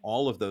in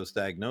all of those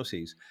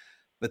diagnoses.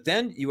 But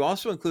then you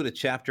also include a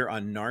chapter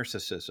on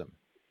narcissism.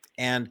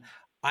 And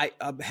I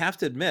have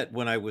to admit,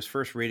 when I was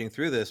first reading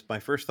through this,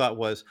 my first thought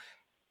was,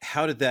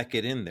 how did that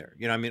get in there?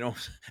 You know, I mean,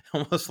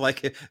 almost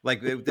like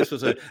this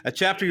was a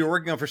chapter you're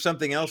working on for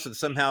something else, and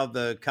somehow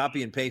the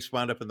copy and paste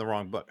wound up in the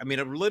wrong book. I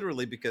mean,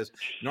 literally, because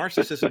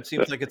narcissism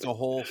seems like it's a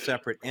whole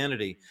separate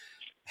entity.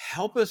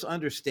 Help us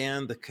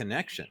understand the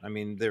connection. I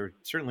mean, there's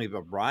certainly a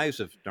rise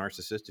of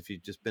narcissists. If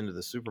you've just been to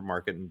the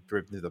supermarket and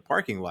driven through the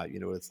parking lot, you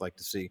know what it's like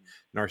to see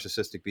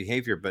narcissistic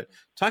behavior. But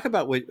talk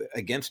about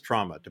against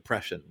trauma,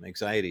 depression,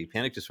 anxiety,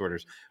 panic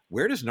disorders.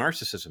 Where does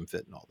narcissism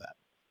fit in all that?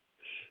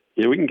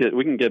 Yeah, we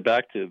can get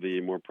back to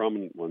the more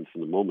prominent ones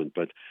in a moment,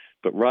 but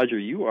Roger,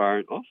 you are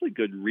an awfully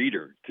good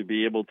reader to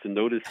be able to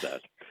notice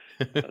that,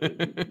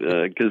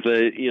 because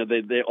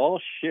they all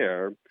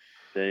share,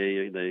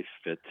 they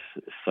fit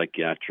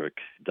psychiatric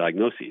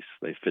diagnoses,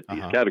 they fit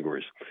these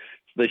categories, so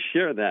they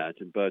share that,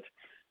 but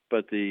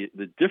the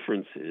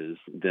difference is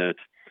that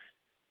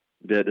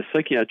a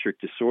psychiatric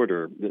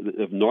disorder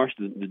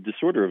the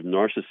disorder of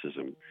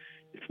narcissism,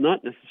 it's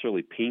not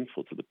necessarily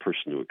painful to the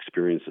person who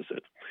experiences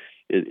it.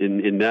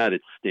 In that,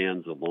 it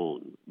stands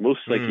alone.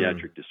 Most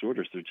psychiatric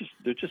disorders,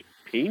 they're just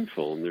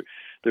painful, and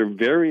there are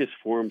various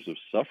forms of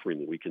suffering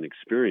that we can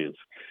experience.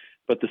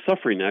 But the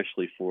suffering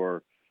actually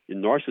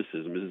in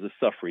narcissism is the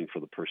suffering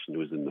for the person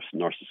who is in the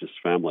narcissist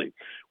family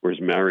or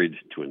is married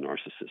to a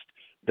narcissist.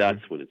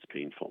 That's when it's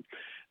painful.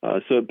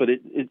 But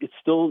it's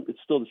still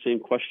the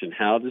same question: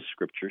 how does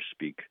Scripture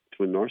speak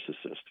to a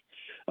narcissist,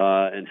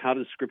 and how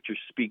does Scripture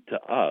speak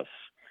to us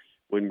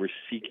when we're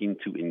seeking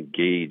to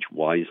engage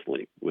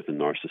wisely with a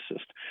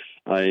narcissist?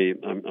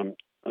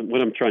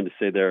 What I'm trying to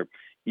say there,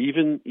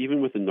 even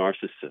with a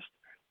narcissist,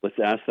 let's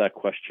ask that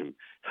question: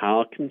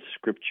 how can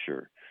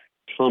Scripture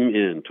come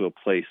into a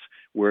place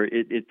where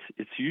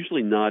it's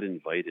usually not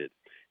invited,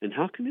 and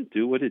how can it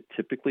do what it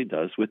typically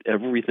does with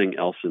everything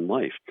else in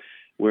life?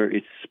 where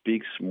it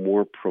speaks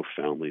more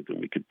profoundly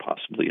than we could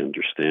possibly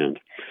understand.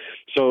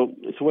 So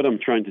what I'm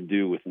trying to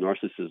do with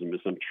narcissism is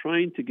I'm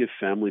trying to give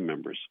family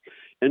members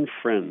and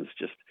friends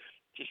just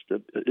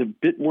a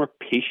bit more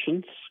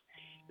patience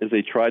as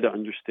they try to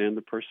understand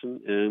the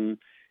person,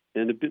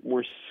 and a bit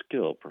more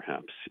skill,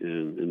 perhaps,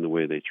 in the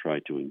way they try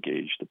to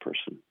engage the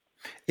person.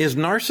 Is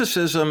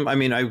narcissism, I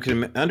mean, I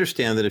can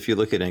understand that if you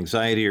look at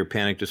anxiety or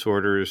panic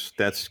disorders,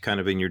 that's kind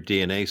of in your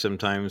DNA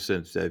sometimes,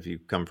 if you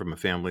come from a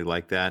family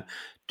like that.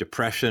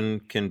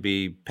 Depression can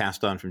be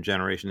passed on from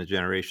generation to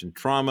generation.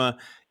 Trauma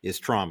is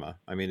trauma.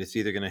 I mean, it's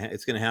either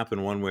it's going to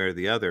happen one way or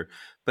the other.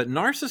 But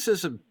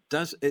narcissism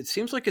it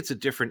seems like it's a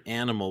different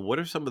animal. What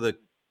are some of the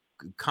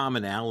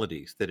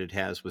commonalities that it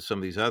has with some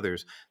of these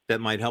others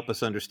that might help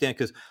us understand?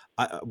 Because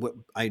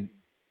I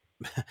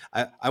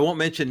won't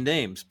mention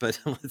names, but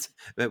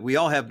we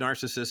all have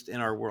narcissists in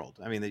our world.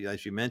 I mean,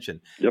 as you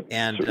mentioned, Yep,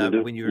 and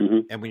when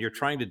you're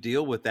trying to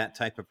deal with that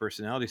type of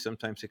personality,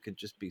 sometimes it can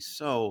just be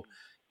so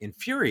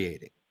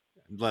infuriating,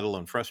 let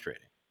alone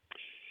frustrating.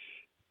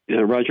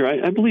 Yeah, Roger,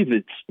 I believe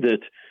that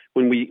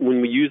when we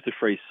use the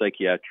phrase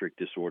psychiatric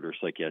disorder,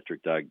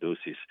 psychiatric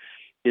diagnosis,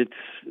 it's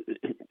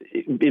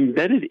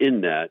embedded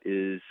in that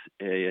is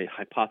a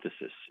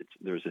hypothesis.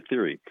 There's a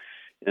theory.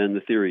 And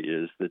the theory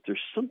is that there's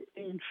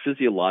something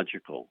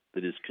physiological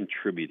that is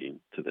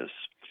contributing to this.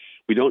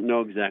 We don't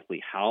know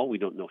exactly how, we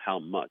don't know how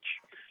much,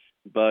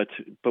 but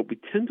we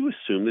tend to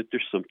assume that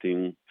there's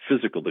something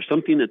physical. There's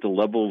something at the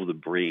level of the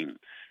brain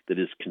that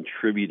is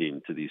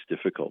contributing to these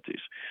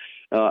difficulties.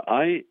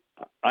 I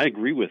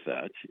agree with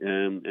that,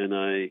 and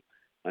I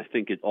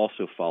think it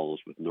also follows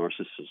with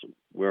narcissism,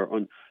 where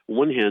on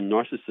one hand,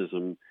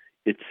 narcissism,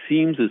 it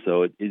seems as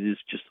though it is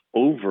just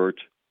overt,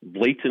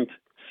 blatant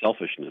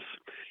selfishness.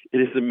 It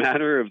is a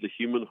matter of the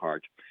human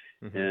heart,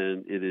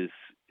 and it is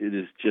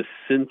just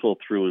sinful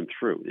through and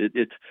through.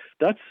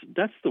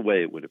 That's the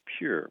way it would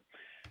appear,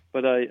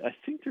 but I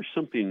think there's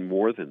something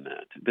more than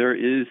that. There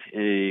is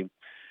a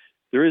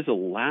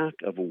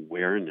lack of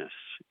awareness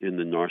in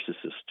the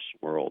narcissist's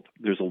world.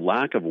 There's a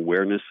lack of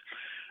awareness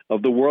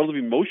of the world of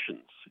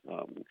emotions.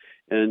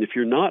 And if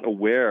you're not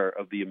aware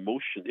of the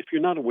emotion, if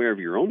you're not aware of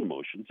your own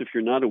emotions, if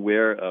you're not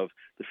aware of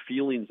the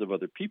feelings of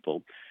other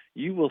people,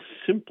 you will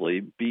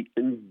simply be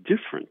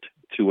indifferent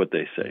to what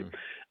they say.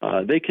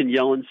 They can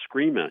yell and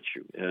scream at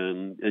you,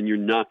 and you're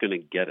not going to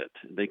get it.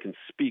 They can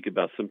speak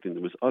about something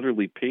that was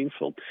utterly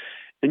painful,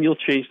 and you'll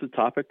change the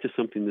topic to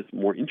something that's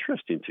more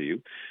interesting to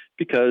you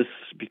because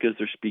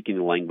they're speaking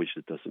a language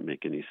that doesn't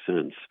make any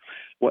sense.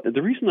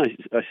 The reason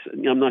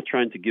I'm not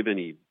trying to give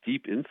any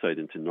deep insight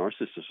into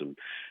narcissism,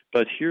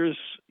 but here's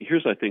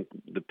I think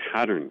the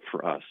pattern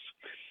for us,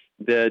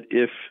 that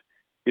if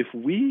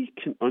we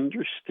can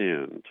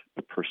understand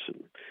a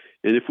person,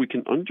 and if we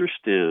can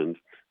understand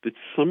that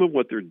some of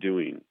what they're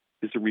doing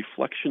is a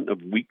reflection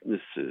of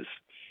weaknesses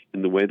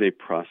in the way they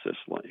process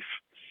life,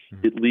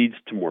 it leads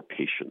to more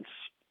patience.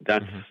 I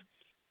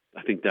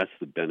think that's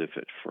the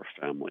benefit for a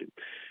family.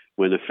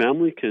 When a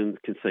family can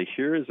say,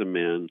 here is a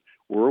man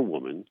or a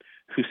woman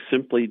who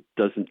simply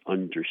doesn't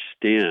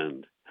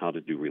understand how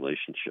to do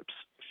relationships.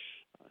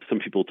 Some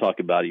people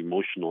talk about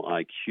emotional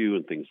IQ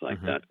and things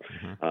like that.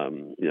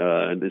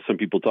 And some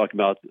people talk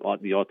about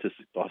the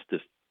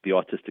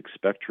autistic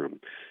spectrum.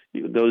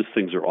 Those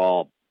things are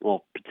all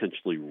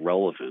potentially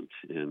relevant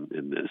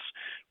in this,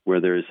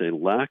 where there is a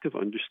lack of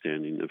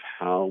understanding of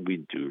how we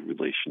do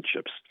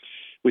relationships,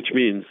 which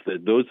means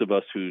that those of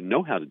us who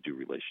know how to do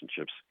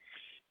relationships,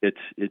 it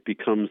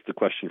becomes the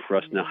question for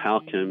us now: how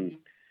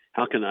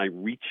can I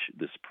reach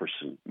this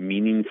person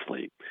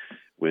meaningfully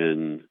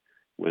when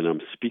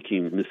I'm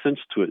speaking, in a sense,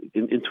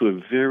 into a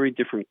very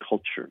different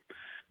culture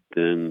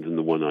than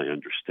the one I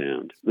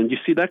understand? And you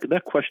see,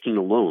 that question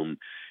alone,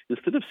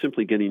 instead of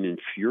simply getting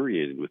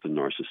infuriated with a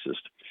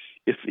narcissist,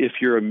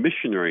 if you're a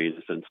missionary, in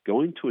a sense,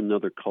 going to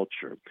another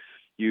culture,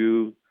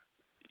 your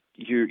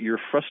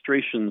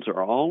frustrations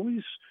are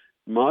always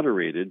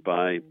moderated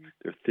by,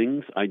 there are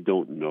things I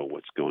don't know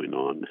what's going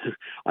on.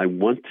 I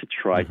want to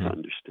try to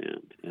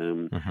understand.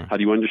 How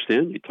do you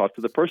understand? You talk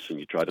to the person.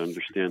 You try to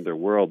understand their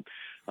world.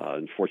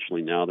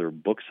 Unfortunately, now there are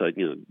books,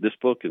 this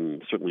book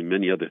and certainly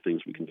many other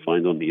things we can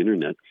find on the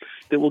internet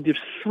that will give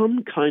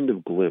some kind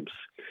of glimpse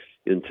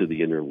into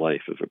the inner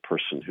life of a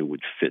person who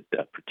would fit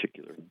that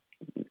particular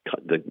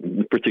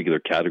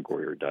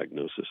category or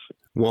diagnosis.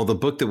 Well, the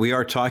book that we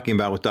are talking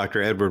about with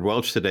Dr. Edward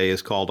Welch today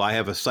is called I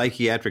Have a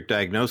Psychiatric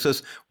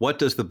Diagnosis. What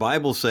Does the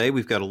Bible Say?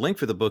 We've got a link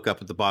for the book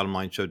up at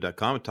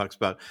thebottomlineshow.com. It talks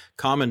about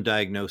common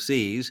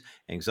diagnoses: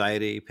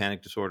 anxiety,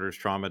 panic disorders,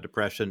 trauma,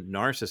 depression,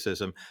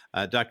 narcissism.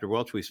 Dr.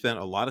 Welch, we spent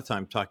a lot of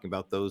time talking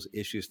about those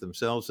issues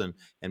themselves and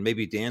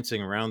maybe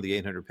dancing around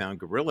the 800-pound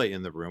gorilla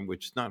in the room,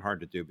 which is not hard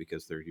to do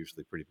because they're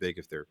usually pretty big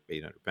if they're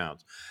 800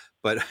 pounds.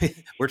 But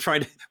we're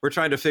trying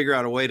to figure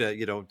out a way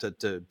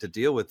to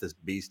deal with this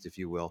beast, if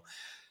you will.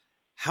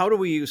 How do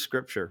we use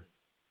Scripture?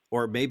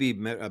 Or maybe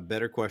a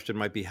better question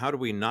might be, how do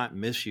we not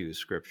misuse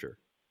Scripture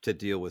to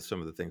deal with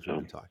some of the things we've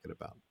been talking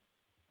about?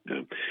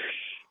 Yeah.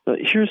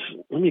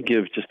 Let me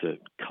give just a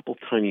couple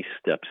tiny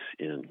steps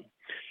in.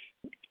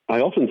 I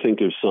often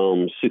think of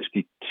Psalm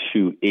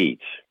 62:8,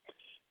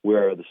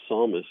 where the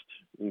psalmist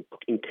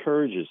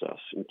encourages us,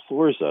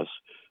 implores us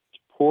to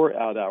pour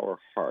out our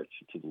hearts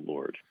to the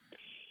Lord.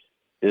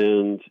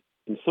 And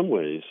in some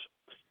ways,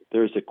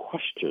 there's a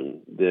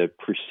question that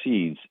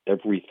precedes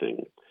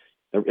everything,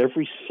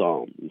 every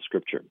psalm in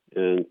Scripture.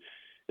 And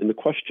the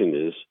question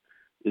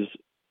is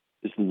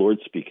the Lord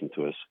speaking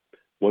to us?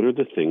 What are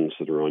the things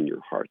that are on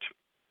your heart?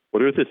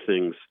 What are the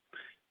things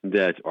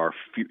that are,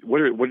 what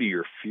are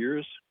your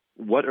fears?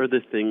 What are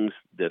the things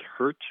that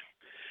hurt?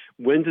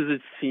 When does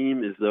it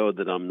seem as though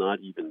that I'm not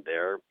even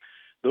there?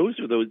 Those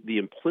are the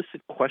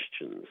implicit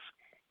questions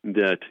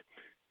that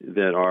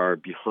are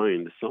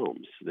behind the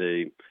Psalms.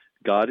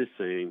 God is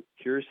saying,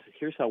 here's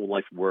how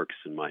life works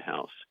in my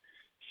house.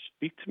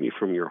 Speak to me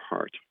from your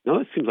heart. Now,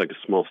 that seems like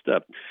a small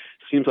step.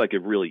 Seems like a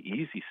really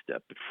easy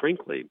step. But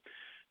frankly,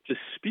 to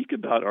speak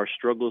about our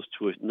struggles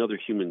to another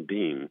human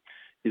being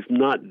is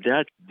not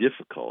that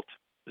difficult,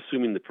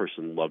 assuming the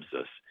person loves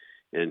us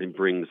and it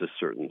brings a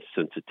certain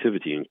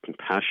sensitivity and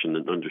compassion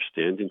and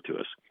understanding to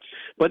us.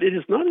 But it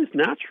is not as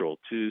natural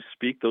to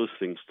speak those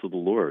things to the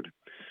Lord.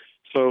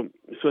 So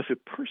if a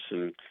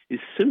person is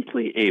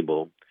simply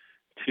able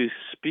to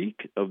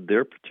speak of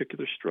their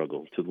particular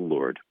struggle to the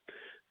Lord,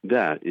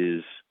 that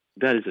is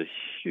a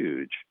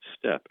huge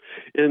step.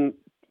 And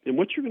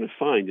what you're going to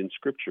find in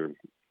Scripture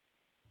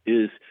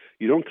is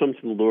you don't come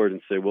to the Lord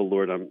and say, well,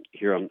 Lord, I'm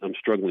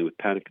struggling with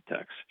panic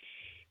attacks.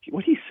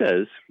 What he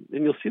says,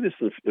 and you'll see this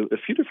in a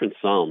few different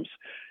Psalms,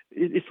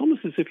 it's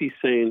almost as if he's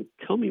saying,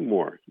 tell me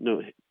more.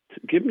 No,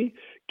 give me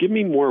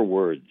more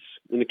words.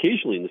 And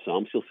occasionally in the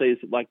Psalms, he'll say, is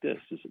it like this?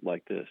 Is it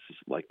like this? Is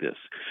it like this?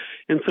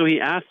 And so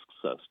he asks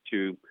us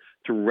to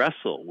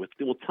wrestle with,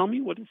 well, tell me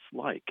what it's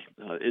like,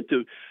 and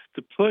to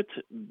put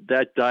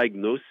that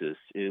diagnosis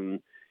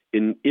in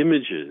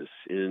images,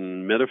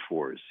 in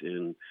metaphors,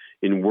 in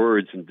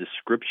words and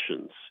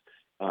descriptions,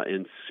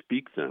 and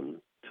speak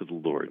them to the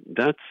Lord.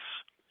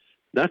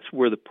 That's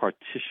where the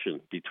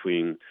partition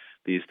between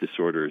these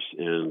disorders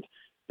and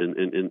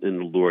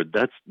the Lord,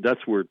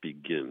 that's where it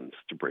begins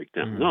to break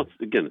down. Now,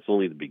 it's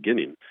only the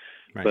beginning,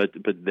 right. But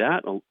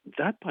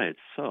that by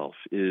itself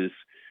is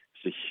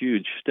a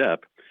huge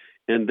step.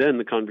 And then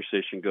the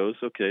conversation goes,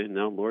 okay,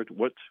 now, Lord,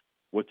 what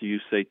do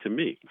you say to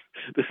me?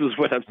 This is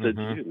what I've said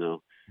to you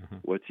now.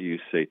 What do you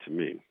say to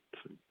me?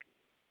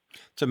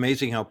 It's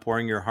amazing how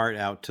pouring your heart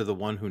out to the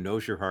one who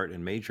knows your heart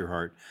and made your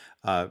heart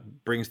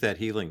brings that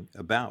healing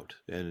about.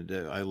 And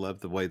I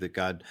love the way that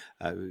God,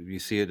 you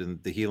see it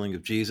in the healing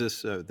of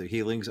Jesus, the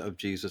healings of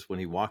Jesus when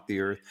he walked the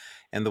earth,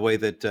 and the way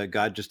that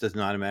God just doesn't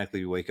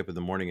automatically wake up in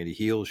the morning and he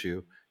heals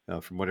you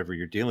from whatever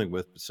you're dealing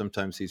with. But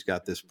sometimes he's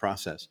got this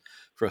process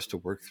for us to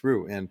work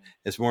through. And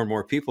as more and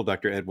more people,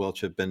 Dr. Ed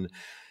Welch, have been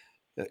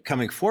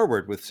coming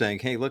forward with saying,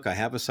 hey, look, I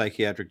have a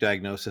psychiatric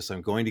diagnosis.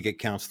 I'm going to get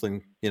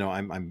counseling.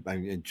 I'm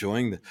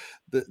enjoying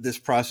this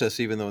process,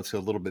 even though it's a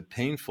little bit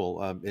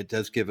painful. It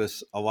does give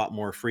us a lot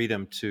more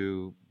freedom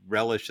to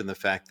relish in the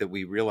fact that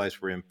we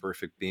realize we're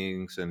imperfect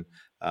beings and,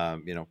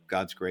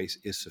 God's grace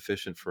is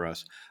sufficient for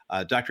us.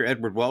 Dr.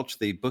 Edward Welch,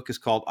 the book is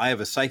called I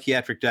Have a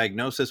Psychiatric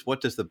Diagnosis.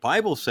 What does the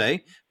Bible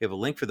say? We have a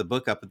link for the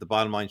book up at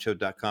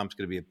thebottomlineshow.com. It's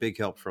going to be a big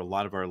help for a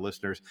lot of our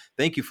listeners.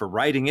 Thank you for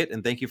writing it,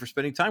 and thank you for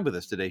spending time with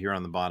us today here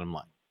on The Bottom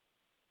Line.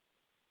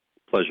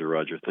 Pleasure,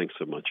 Roger. Thanks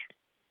so much.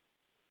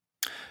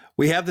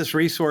 We have this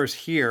resource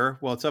here.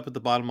 Well, it's up at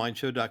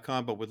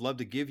thebottomlineshow.com, but would love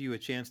to give you a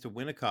chance to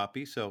win a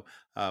copy. So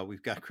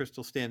we've got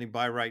Crystal standing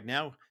by right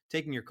now,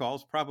 taking your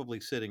calls,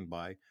 probably sitting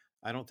by.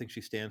 I don't think she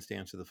stands to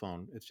answer the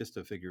phone. It's just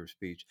a figure of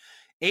speech.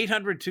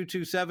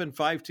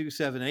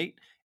 800-227-5278,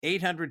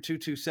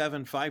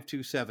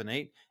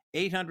 800-227-5278,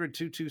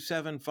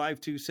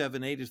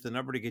 800-227-5278 is the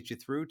number to get you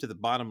through to the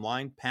bottom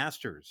line.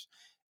 Pastors,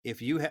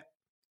 if you have,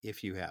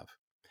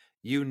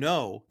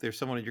 there's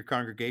someone in your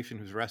congregation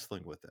who's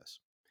wrestling with this.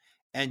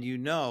 And you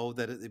know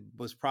that it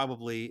was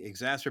probably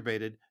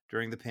exacerbated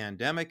during the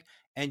pandemic.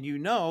 And you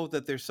know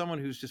that there's someone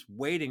who's just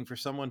waiting for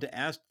someone to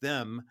ask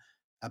them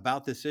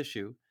about this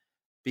issue.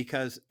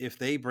 Because if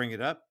they bring it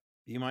up,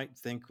 you might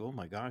think, oh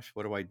my gosh,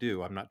 what do I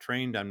do? I'm not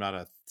trained. I'm not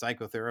a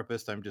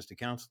psychotherapist. I'm just a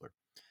counselor.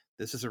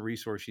 This is a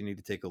resource you need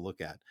to take a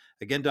look at.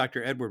 Again,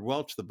 Dr. Edward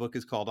Welch, the book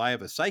is called I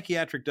Have a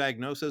Psychiatric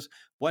Diagnosis.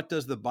 What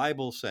does the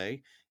Bible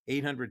say?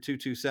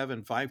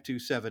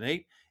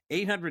 800-227-5278,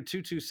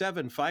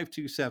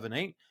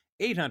 800-227-5278,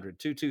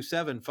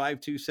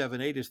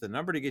 800-227-5278 is the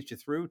number to get you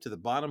through to the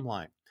bottom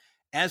line.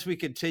 As we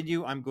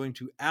continue, I'm going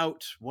to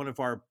out one of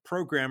our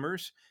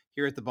programmers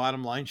here at the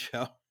Bottom Line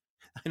Show.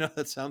 I know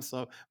that sounds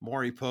so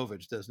Maury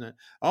Povich, doesn't it?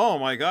 Oh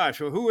my gosh,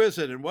 well, who is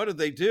it and what did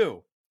they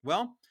do?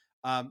 Well,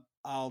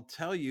 I'll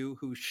tell you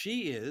who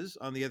she is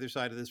on the other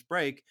side of this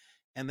break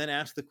and then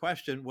ask the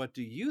question, what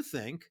do you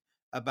think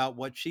about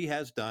what she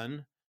has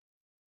done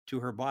to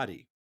her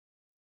body?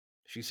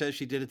 She says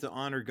she did it to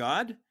honor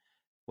God.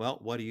 Well,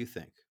 what do you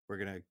think? We're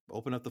going to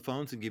open up the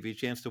phones and give you a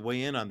chance to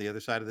weigh in on the other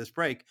side of this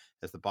break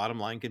as the Bottom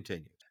Line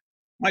continues.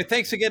 My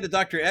thanks again to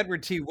Dr.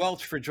 Edward T.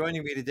 Welch for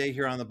joining me today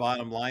here on The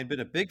Bottom Line.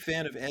 Been a big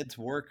fan of Ed's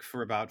work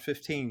for about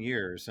 15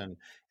 years, and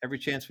every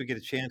chance we get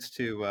a chance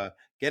to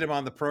get him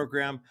on the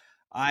program,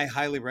 I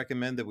highly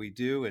recommend that we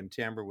do, and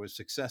Tamara was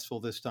successful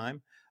this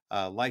time.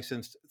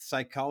 Licensed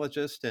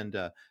psychologist and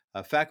a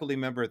faculty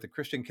member at the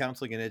Christian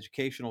Counseling and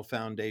Educational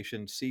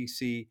Foundation,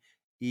 CCEF.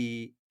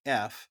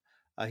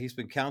 He's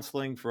been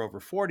counseling for over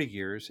 40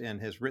 years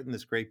and has written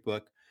this great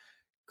book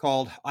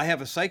called I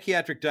Have a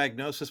Psychiatric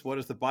Diagnosis, What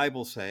Does the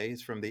Bible Say?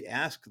 It's from the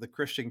Ask the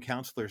Christian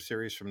Counselor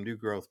series from New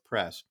Growth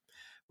Press.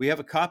 We have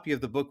a copy of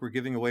the book we're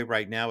giving away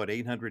right now at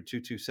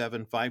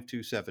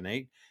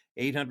 800-227-5278,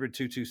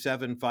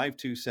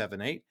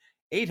 800-227-5278.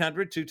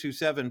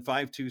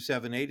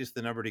 800-227-5278 is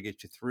the number to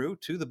get you through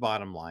to the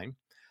bottom line.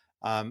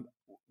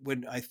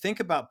 When I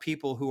think about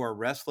people who are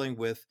wrestling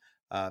with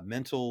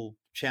mental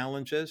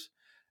challenges,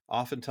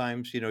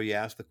 oftentimes, you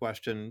ask the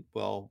question,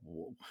 well,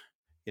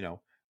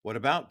 what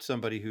about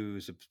somebody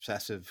whose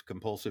obsessive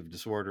compulsive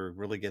disorder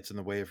really gets in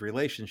the way of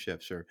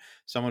relationships, or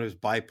someone who's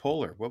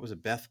bipolar? What was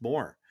it? Beth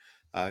Moore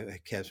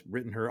has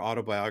written her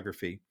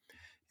autobiography,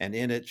 and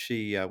in it,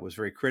 she was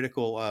very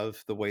critical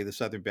of the way the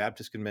Southern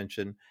Baptist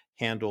Convention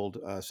handled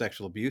a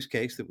sexual abuse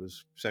case that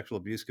was sexual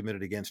abuse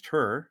committed against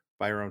her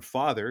by her own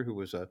father, who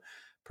was a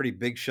pretty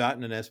big shot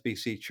in an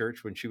SBC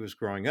church when she was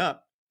growing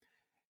up.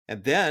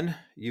 And then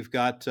you've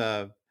got,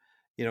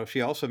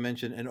 she also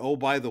mentioned an oh,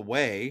 by the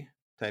way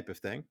type of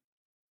thing.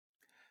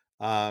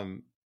 Her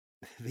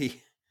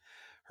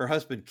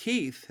husband,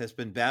 Keith, has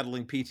been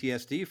battling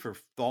PTSD for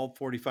all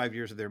 45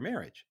 years of their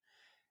marriage.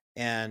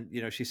 And,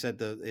 she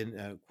said in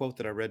a quote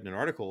that I read in an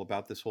article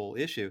about this whole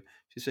issue,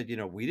 she said,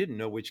 we didn't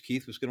know which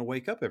Keith was going to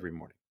wake up every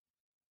morning.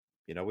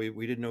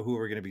 We didn't know who we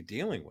were going to be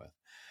dealing with.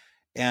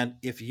 And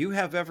if you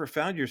have ever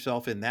found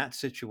yourself in that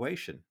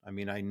situation, I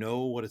mean, I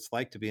know what it's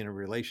like to be in a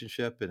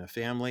relationship, in a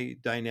family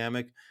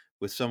dynamic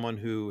with someone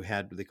who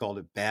they called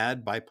it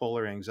bad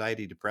bipolar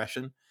anxiety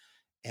depression.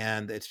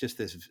 And it's just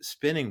this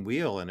spinning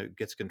wheel, and it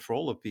gets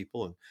control of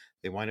people, and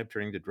they wind up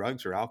turning to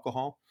drugs or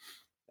alcohol,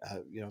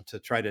 to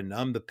try to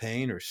numb the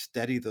pain or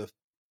steady the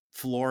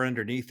floor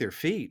underneath their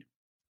feet.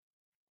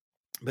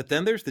 But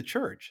then there's the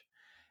church,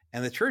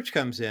 and the church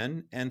comes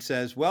in and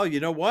says, well, you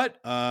know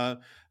what?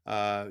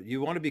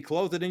 You want to be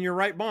clothed in your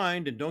right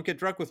mind and don't get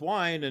drunk with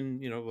wine.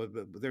 And,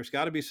 there's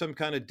got to be some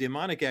kind of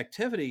demonic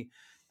activity.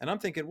 And I'm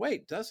thinking,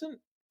 wait, doesn't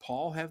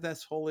Paul have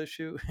this whole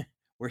issue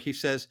where he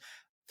says,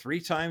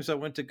 3 times I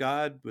went to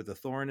God with a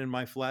thorn in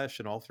my flesh,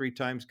 and all 3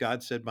 times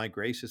God said, my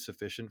grace is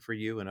sufficient for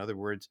you. In other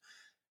words,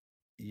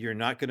 you're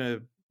not going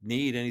to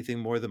need anything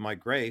more than my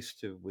grace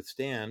to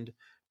withstand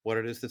what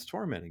it is that's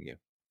tormenting you.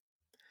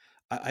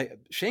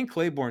 Shane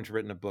Claiborne's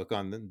written a book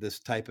on this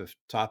type of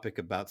topic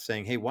about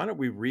saying, hey, why don't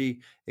we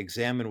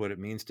re-examine what it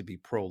means to be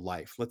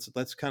pro-life?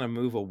 Let's kind of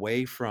move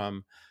away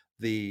from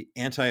the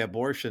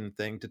anti-abortion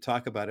thing to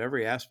talk about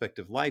every aspect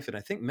of life. And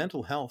I think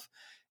mental health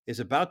is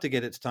about to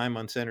get its time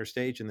on center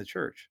stage in the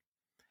church,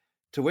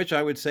 to which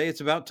I would say it's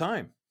about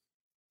time.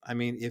 I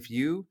mean, if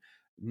you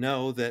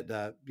know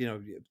that,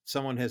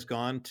 someone has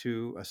gone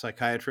to a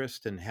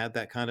psychiatrist and had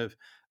that kind of,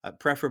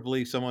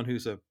 preferably someone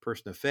who's a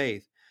person of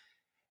faith,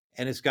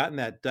 and has gotten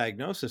that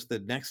diagnosis, the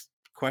next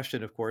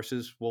question, of course,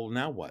 is, well,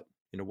 now what?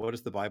 What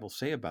does the Bible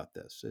say about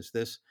this?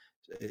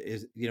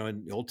 In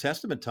the Old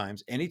Testament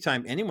times,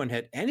 anytime anyone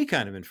had any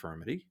kind of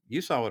infirmity,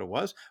 you saw what it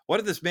was. What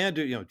did this man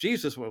do?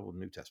 Jesus, well,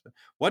 New Testament.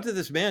 What did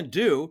this man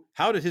do?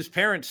 How did his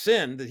parents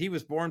sin that he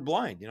was born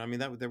blind?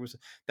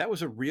 That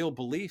was a real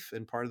belief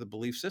and part of the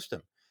belief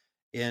system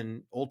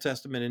in Old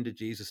Testament into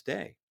Jesus'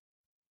 day.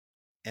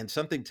 And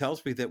something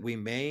tells me that we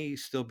may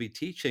still be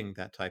teaching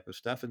that type of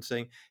stuff and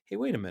saying, hey,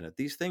 wait a minute,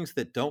 these things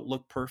that don't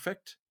look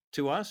perfect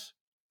to us,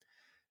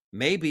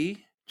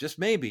 maybe, just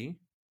maybe,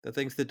 the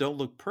things that don't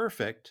look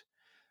perfect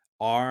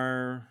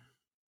are,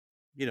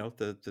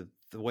 the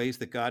ways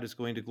that God is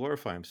going to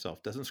glorify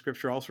himself. Doesn't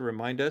Scripture also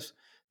remind us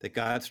that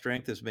God's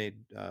strength is made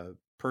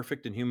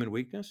perfect in human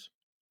weakness?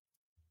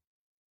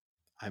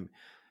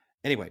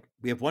 Anyway,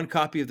 we have one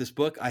copy of this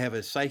book. I Have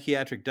a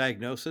Psychiatric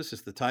Diagnosis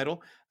is the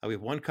title. We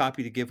have one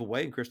copy to give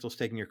away, and Crystal's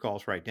taking your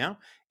calls right now.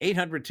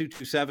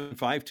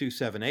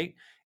 800-227-5278,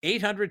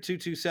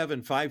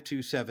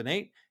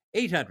 800-227-5278,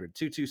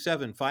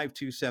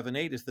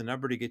 800-227-5278 is the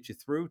number to get you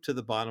through to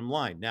the bottom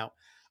line. Now,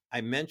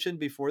 I mentioned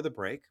before the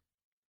break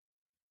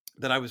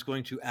that I was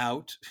going to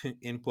out,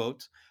 in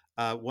quotes,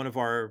 one of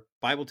our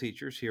Bible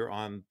teachers here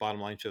on Bottom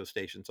Line show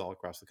stations all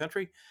across the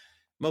country,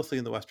 mostly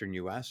in the Western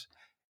U.S.,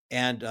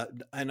 And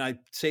I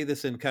say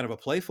this in kind of a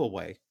playful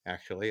way,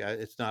 actually.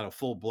 It's not a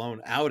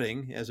full-blown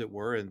outing, as it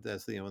were, and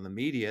as in the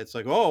media, it's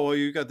like, oh, well,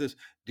 you got this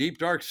deep,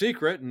 dark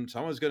secret, and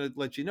someone's going to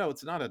let you know.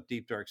 It's not a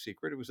deep, dark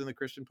secret. It was in the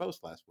Christian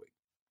Post last week.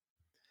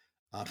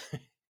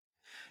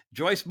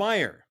 Joyce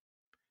Meyer,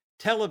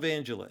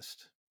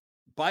 televangelist,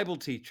 Bible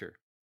teacher.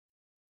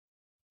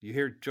 You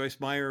hear Joyce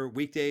Meyer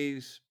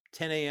weekdays,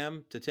 10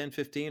 a.m. to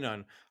 10:15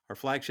 on our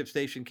flagship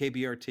station,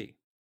 KBRT.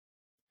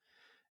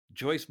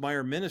 Joyce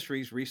Meyer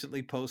Ministries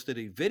recently posted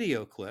a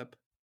video clip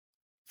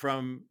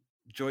from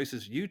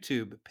Joyce's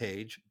YouTube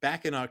page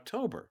back in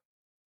October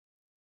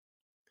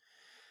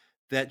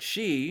that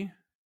she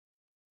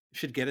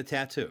should get a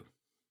tattoo.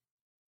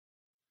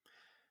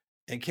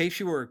 In case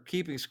you were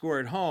keeping score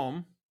at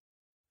home,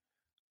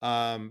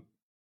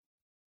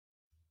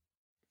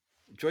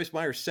 Joyce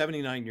Meyer is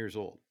 79 years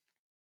old.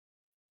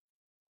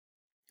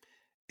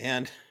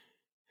 And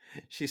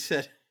she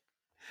said,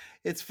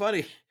 it's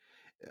funny.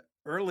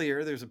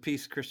 Earlier, there's a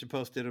piece Christian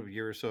Post did a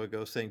year or so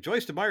ago saying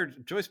Joyce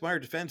Meyer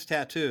defends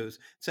tattoos,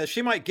 says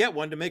she might get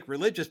one to make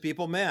religious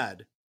people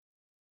mad.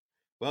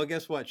 Well,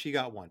 guess what? She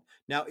got one.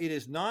 Now, it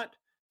is not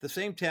the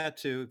same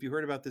tattoo. If you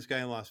heard about this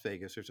guy in Las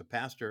Vegas, there's a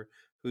pastor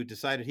who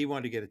decided he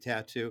wanted to get a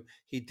tattoo.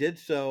 He did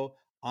so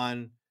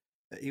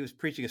he was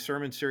preaching a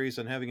sermon series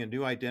on having a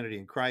new identity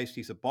in Christ.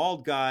 He's a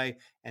bald guy,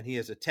 and he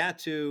has a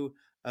tattoo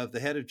of the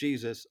head of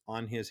Jesus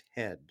on his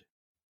head.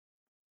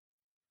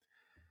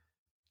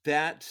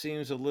 That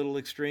seems a little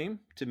extreme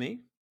to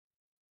me.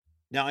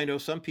 Now, I know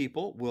some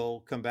people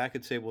will come back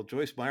and say, well,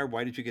 Joyce Meyer,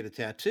 why did you get a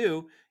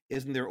tattoo?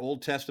 Isn't there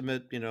Old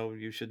Testament,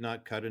 you should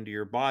not cut into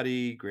your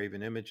body,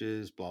 graven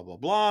images, blah,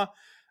 blah,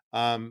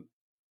 blah.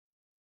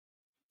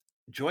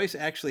 Joyce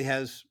actually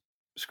has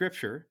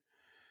scripture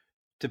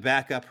to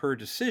back up her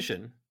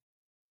decision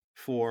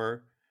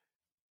for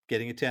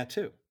getting a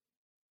tattoo.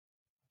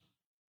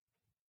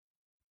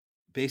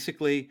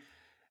 Basically,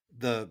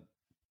 the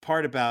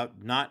part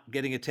about not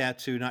getting a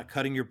tattoo, not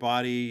cutting your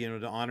body,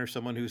 to honor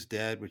someone who's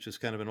dead, which is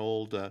kind of an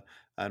Old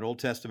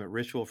Testament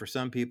ritual for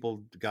some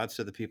people. God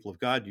said the people of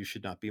God, you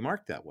should not be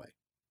marked that way.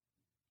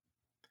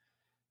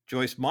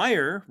 Joyce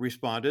Meyer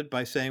responded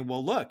by saying,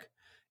 well, look,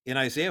 in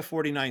Isaiah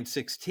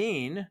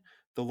 49:16,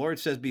 the Lord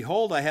says,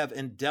 behold, I have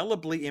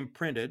indelibly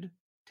imprinted,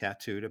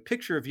 tattooed, a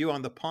picture of you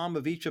on the palm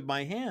of each of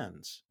my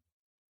hands.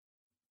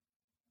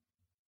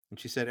 And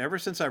she said, ever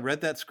since I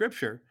read that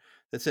scripture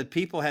that said the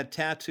people had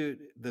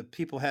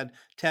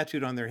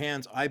tattooed on their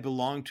hands, I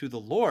belong to the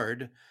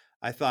Lord,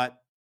 I thought,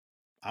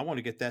 I want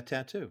to get that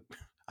tattoo.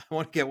 I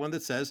want to get one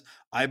that says,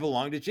 I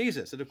belong to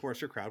Jesus. And of course,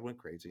 her crowd went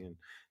crazy and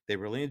they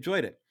really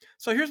enjoyed it.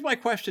 So here's my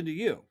question to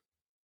you.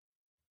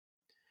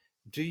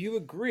 Do you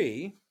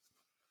agree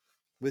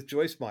with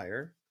Joyce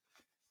Meyer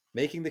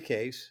making the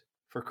case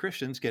for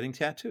Christians getting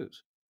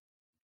tattoos?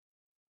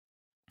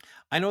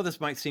 I know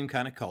this might seem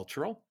kind of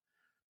cultural,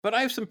 but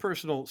I have some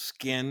personal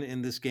skin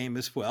in this game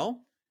as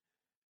well,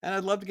 and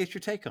I'd love to get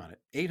your take on it.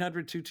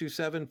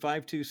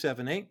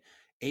 800-227-5278,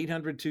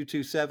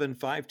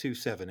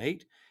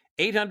 800-227-5278,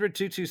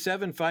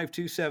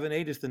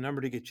 800-227-5278 is the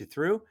number to get you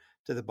through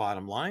to the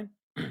bottom line.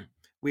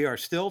 We are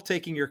still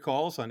taking your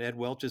calls on Ed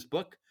Welch's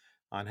book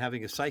on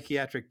having a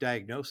psychiatric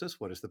diagnosis.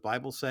 What does the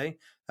Bible say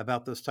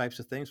about those types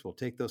of things? We'll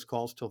take those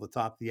calls till the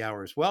top of the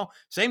hour as well.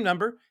 Same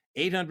number,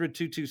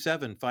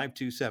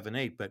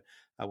 800-227-5278. But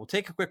we'll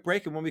take a quick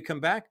break, and when we come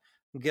back,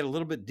 we'll get a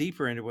little bit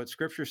deeper into what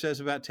Scripture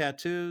says about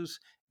tattoos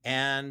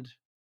and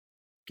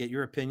get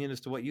your opinion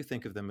as to what you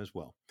think of them as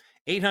well.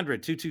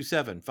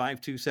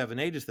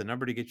 800-227-5278 is the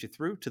number to get you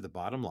through to the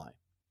bottom line.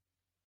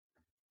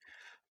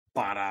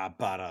 Bada.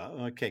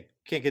 Okay,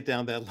 can't get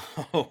down that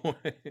low.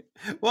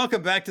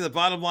 Welcome back to the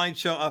Bottom Line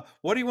Show.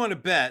 What do you want to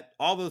bet?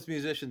 All those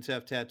musicians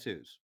have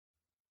tattoos.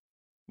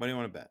 What do you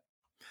want to bet?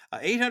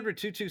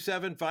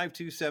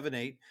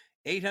 800-227-5278,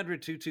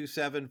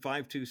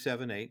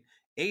 800-227-5278,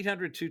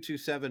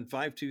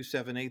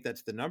 800-227-5278.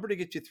 That's the number to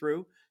get you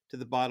through to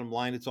the bottom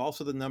line. It's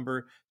also the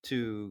number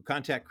to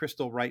contact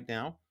Crystal right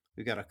now.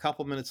 We've got a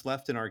couple minutes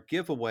left in our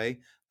giveaway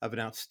of an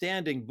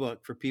outstanding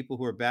book for people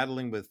who are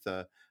battling with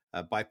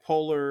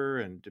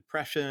bipolar and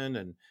depression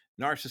and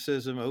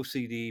narcissism,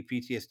 OCD,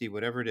 PTSD,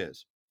 whatever it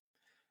is,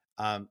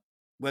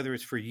 whether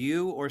it's for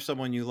you or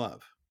someone you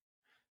love.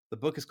 The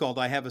book is called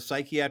I Have a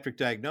Psychiatric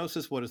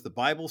Diagnosis. What does the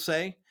Bible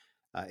say?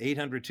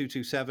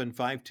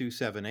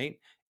 800-227-5278,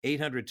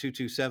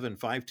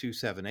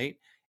 800-227-5278,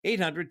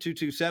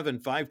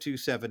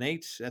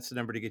 800-227-5278. That's the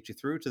number to get you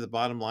through to the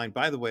bottom line.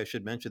 By the way, I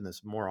should mention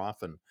this more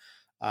often.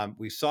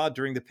 We saw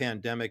during the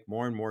pandemic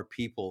more and more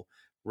people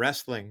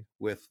wrestling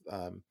with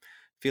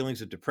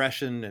feelings of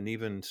depression and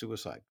even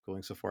suicide,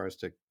 going so far as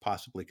to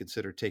possibly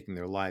consider taking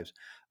their lives.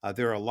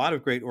 There are a lot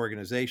of great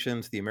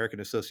organizations, the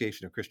American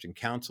Association of Christian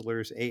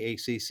Counselors,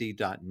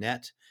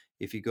 AACC.net.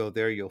 If you go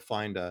there, you'll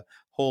find a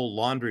whole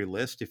laundry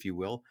list, if you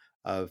will,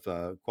 of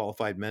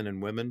qualified men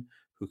and women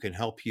who can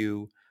help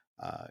you,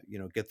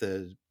 get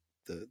the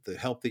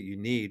help that you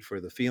need for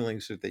the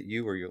feelings that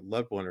you or your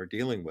loved one are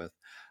dealing with.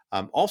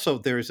 Also,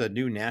 there's a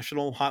new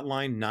national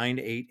hotline,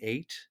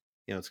 988.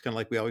 It's kind of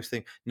like we always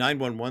think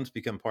 911's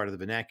become part of the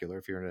vernacular.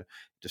 If you're in a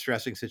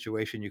distressing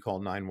situation, you call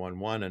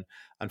 911. And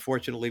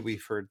unfortunately,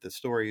 we've heard the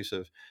stories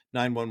of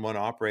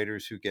 911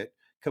 operators who get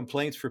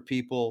complaints for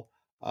people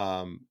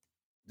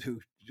who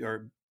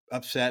are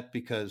upset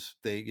because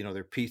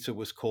their pizza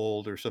was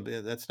cold or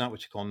something. That's not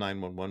what you call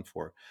 911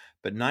 for.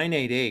 But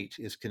 988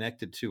 is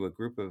connected to a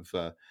group of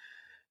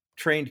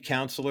trained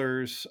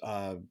counselors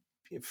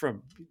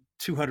from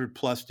 200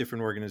 plus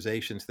different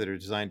organizations that are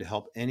designed to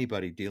help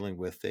anybody dealing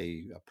with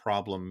a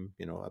problem,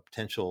 a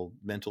potential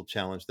mental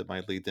challenge that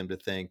might lead them to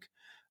think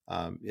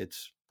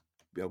It's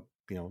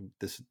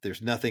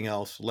there's nothing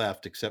else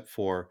left except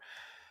for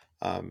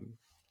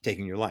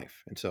taking your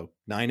life. And so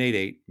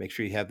 988, make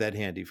sure you have that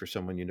handy for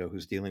someone you know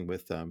who's dealing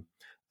with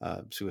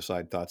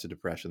suicide thoughts of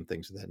depression,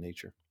 things of that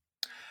nature.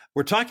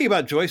 We're talking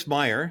about Joyce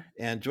Meyer,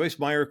 and Joyce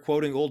Meyer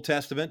quoting Old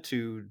Testament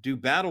to do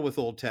battle with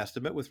Old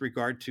Testament with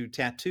regard to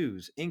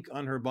tattoos, ink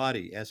on her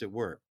body, as it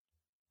were.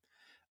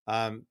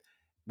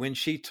 When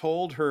she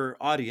told her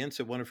audience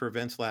at one of her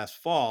events last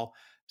fall,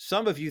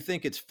 some of you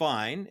think it's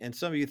fine, and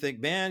some of you think,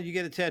 man, you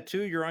get a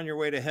tattoo, you're on your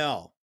way to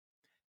hell.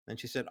 And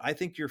she said, I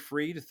think you're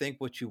free to think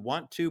what you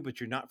want to, but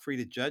you're not free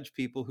to judge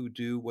people who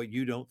do what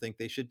you don't think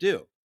they should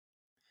do.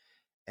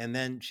 And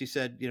then she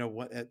said,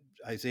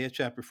 Isaiah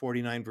chapter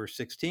 49, verse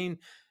 16,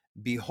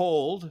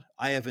 behold,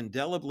 I have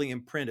indelibly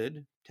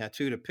imprinted,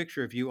 tattooed a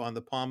picture of you on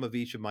the palm of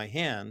each of my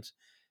hands.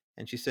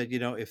 And she said,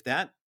 if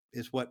that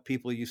is what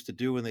people used to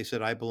do when they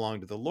said, I belong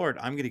to the Lord,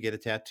 I'm going to get a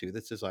tattoo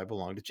that says I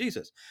belong to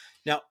Jesus.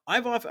 Now,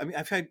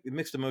 I've had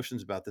mixed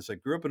emotions about this. I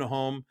grew up in a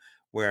home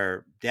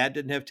where dad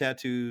didn't have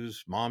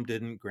tattoos, mom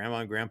didn't, grandma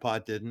and grandpa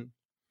didn't.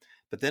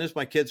 But then as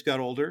my kids got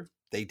older,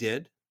 they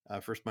did.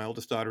 First, my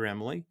oldest daughter,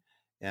 Emily,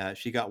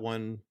 she got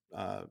one,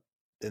 and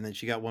then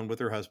she got one with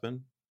her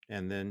husband,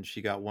 and then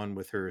she got one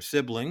with her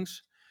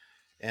siblings,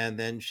 and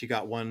then she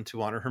got one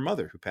to honor her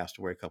mother, who passed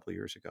away a couple of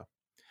years ago.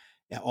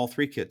 Yeah, all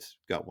three kids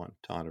got one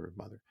to honor her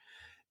mother.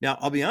 Now,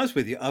 I'll be honest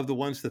with you, of the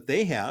ones that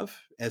they have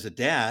as a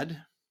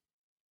dad,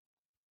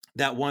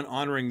 that one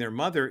honoring their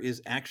mother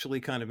is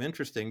actually kind of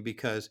interesting,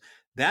 because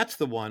that's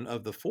the one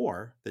of the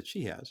four that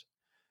she has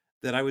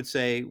that I would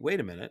say, wait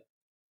a minute.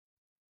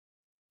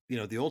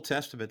 The Old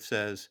Testament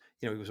says,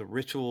 it was a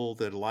ritual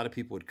that a lot of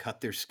people would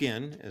cut their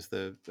skin, as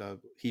the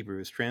Hebrew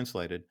is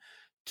translated,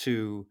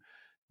 to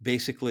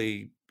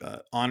basically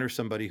honor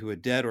somebody who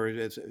had died, or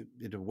as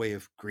in a way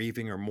of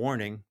grieving or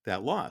mourning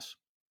that loss.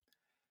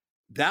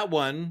 That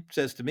one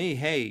says to me,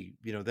 hey,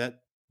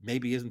 that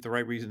maybe isn't the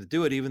right reason to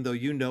do it, even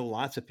though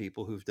lots of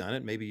people who've done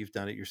it. Maybe you've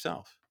done it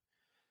yourself.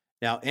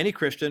 Now, any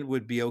Christian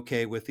would be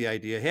okay with the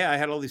idea, hey, I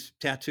had all these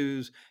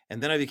tattoos,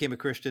 and then I became a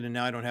Christian, and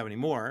now I don't have any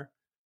more.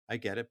 I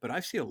get it. But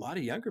I've seen a lot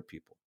of younger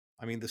people.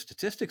 I mean, the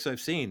statistics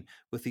I've seen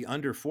with the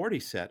under 40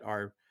 set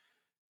are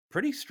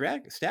pretty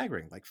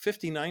staggering. Like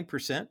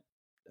 59%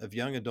 of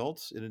young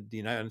adults in the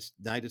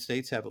United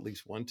States have at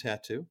least one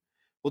tattoo.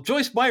 Well,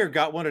 Joyce Meyer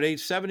got one at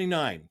age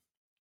 79.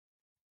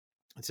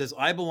 It says,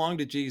 I belong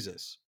to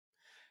Jesus.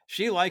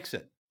 She likes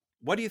it.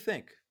 What do you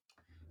think?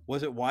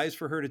 Was it wise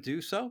for her to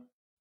do so?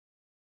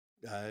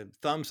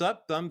 Thumbs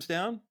up, thumbs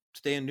down,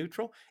 staying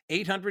neutral.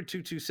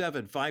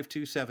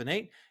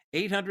 800-227-5278.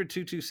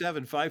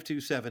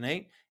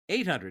 800-227-5278.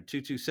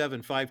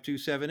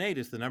 800-227-5278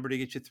 is the number to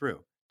get you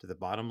through to the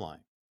bottom line.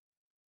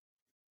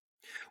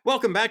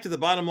 Welcome back to the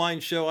Bottom Line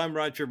Show. I'm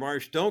Roger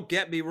Marsh. Don't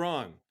get me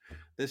wrong.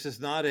 This is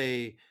not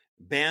a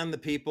ban the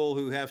people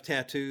who have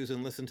tattoos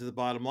and listen to the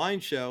Bottom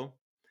Line Show.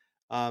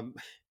 But,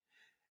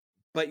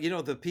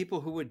 the people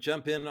who would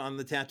jump in on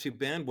the tattoo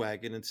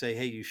bandwagon and say,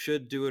 hey, you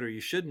should do it or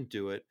you shouldn't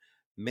do it,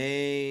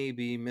 may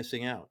be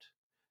missing out.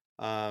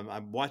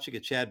 I'm watching a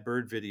Chad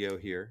Bird video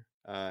here.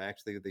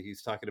 Actually,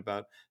 he's talking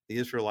about the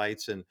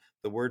Israelites and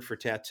the word for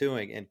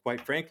tattooing. And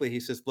quite frankly, he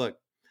says, look,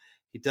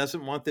 he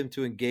doesn't want them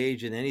to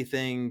engage in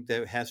anything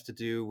that has to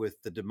do with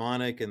the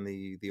demonic and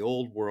the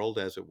old world,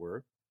 as it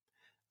were.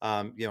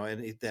 And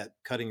that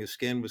cutting his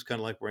skin was kind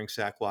of like wearing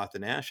sackcloth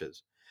and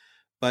ashes.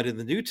 But in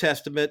the New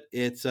Testament,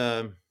 it's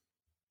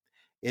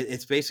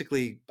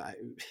basically,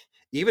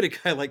 even a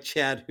guy like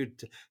Chad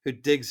who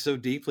digs so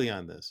deeply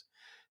on this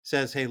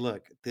says, hey,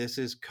 look, this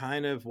is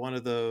kind of one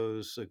of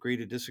those agree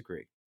to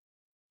disagree.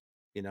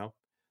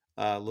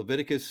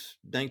 Leviticus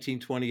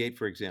 19:28,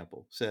 for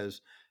example,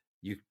 says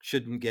you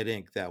shouldn't get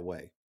ink that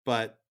way,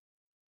 but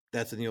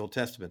that's in the Old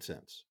Testament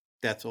sense.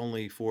 That's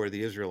only for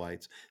the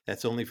Israelites.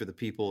 That's only for the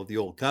people of the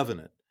Old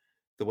Covenant,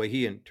 the way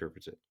he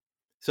interprets it.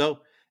 So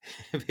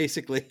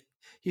basically,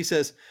 he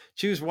says,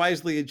 choose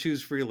wisely and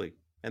choose freely.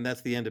 And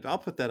that's the end of it. I'll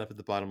put that up at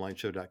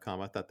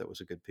thebottomlineshow.com. I thought that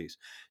was a good piece.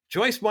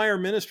 Joyce Meyer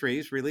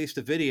Ministries released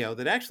a video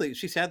that actually,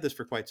 she's had this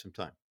for quite some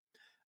time.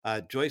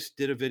 Joyce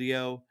did a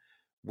video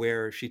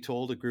where she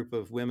told a group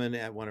of women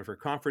at one of her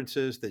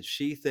conferences that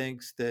she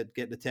thinks that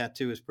getting a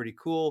tattoo is pretty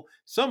cool.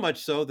 So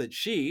much so that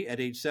she, at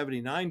age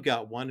 79,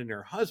 got one, and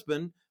her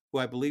husband, who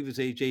I believe is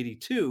age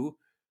 82,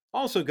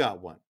 also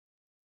got one.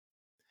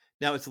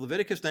 Now, it's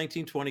Leviticus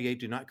 19:28.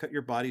 Do not cut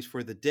your bodies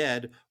for the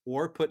dead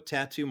or put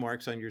tattoo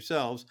marks on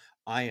yourselves.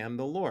 I am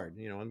the Lord,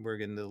 and we're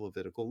in the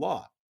Levitical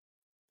law.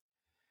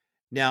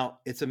 Now,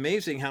 it's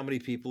amazing how many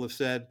people have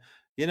said,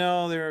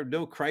 there are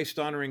no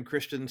Christ-honoring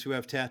Christians who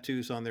have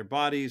tattoos on their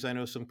bodies. I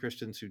know some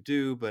Christians who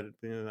do, but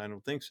I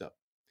don't think so.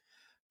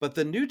 But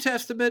the New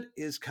Testament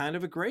is kind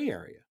of a gray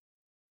area.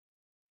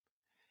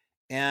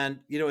 And,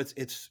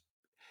 it's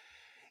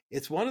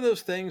one of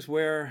those things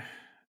where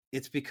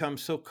it's become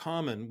so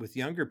common with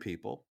younger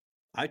people.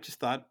 I just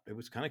thought it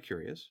was kind of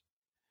curious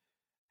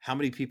how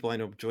many people, I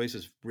know Joyce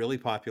is really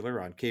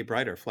popular on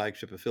K-Brite, our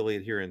flagship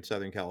affiliate here in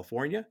Southern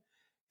California.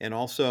 And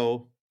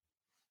also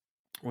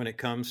when it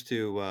comes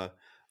to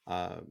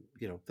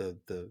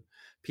the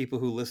people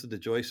who listen to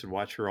Joyce and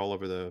watch her all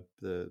over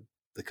the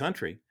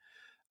country.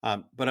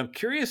 But I'm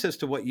curious as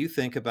to what you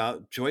think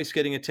about Joyce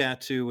getting a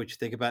tattoo, what you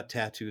think about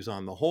tattoos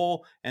on the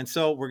whole. And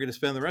so we're going to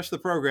spend the rest of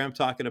the program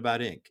talking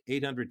about ink.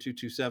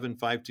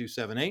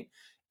 800-227-5278,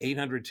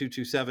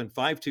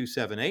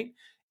 800-227-5278,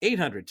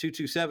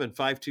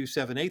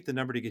 800-227-5278, the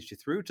number to get you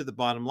through to the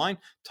bottom line.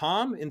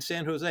 Tom in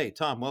San Jose.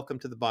 Tom, welcome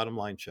to the Bottom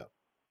Line Show.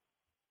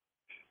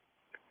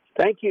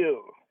 Thank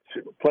you.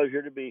 It's a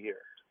pleasure to be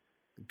here.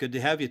 Good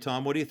to have you,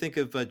 Tom. What do you think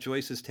of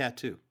Joyce's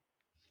tattoo?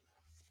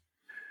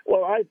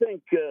 Well, I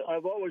think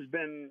I've always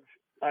been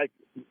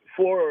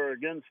for or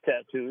against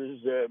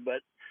tattoos,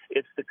 but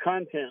it's the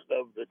content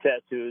of the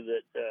tattoo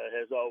that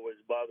has always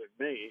bothered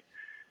me.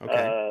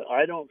 Okay.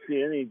 I don't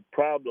see any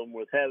problem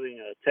with having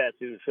a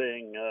tattoo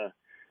saying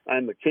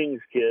I'm a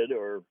king's kid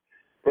or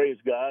praise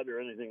God or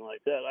anything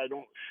like that. I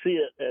don't see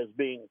it as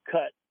being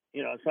cut.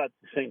 It's not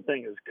the same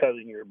thing as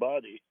cutting your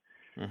body.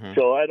 Mm-hmm.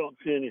 So I don't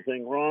see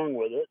anything wrong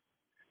with it.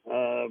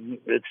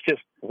 It's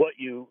just what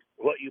you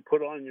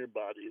put on your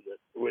body that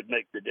would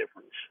make the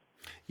difference.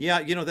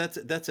 Yeah,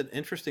 that's an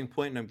interesting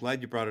point, and I'm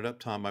glad you brought it up,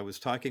 Tom. I was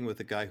talking with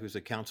a guy who's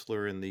a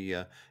counselor in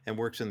the and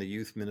works in the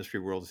youth ministry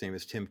world. His name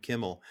is Tim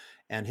Kimmel,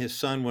 and his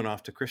son went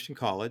off to Christian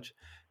college,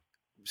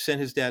 sent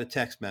his dad a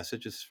text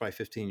message, this is probably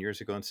 15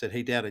 years ago, and said,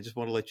 "Hey, Dad, I just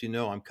want to let you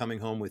know I'm coming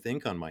home with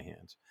ink on my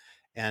hands."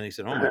 And he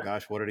said, "Oh my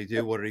gosh, what did he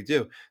do? What did he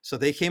do?" So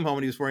they came home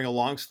and he was wearing a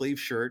long sleeve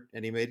shirt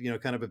and he made,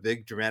 kind of a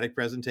big dramatic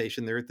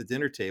presentation there at the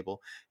dinner table.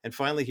 And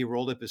finally he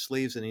rolled up his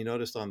sleeves and he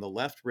noticed on the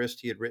left wrist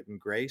he had written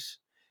grace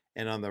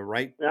and on the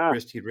right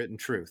wrist he'd written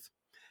truth.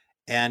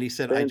 And he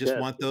said, Fantastic. "I just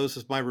want those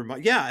as my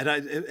reminder." Yeah.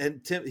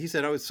 And Tim, he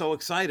said, "I was so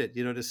excited,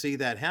 to see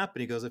that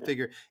happen." He goes, "I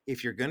figure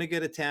if you're going to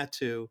get a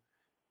tattoo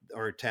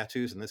or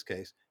tattoos in this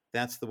case,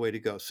 that's the way to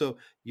go." So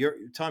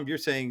Tom, you're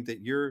saying that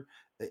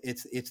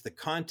it's the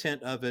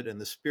content of it and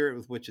the spirit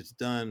with which it's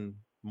done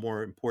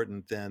more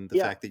important than the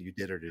fact that you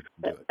did or didn't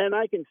do it. And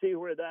I can see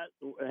where that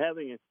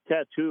having a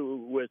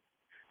tattoo with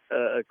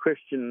a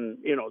Christian,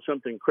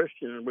 something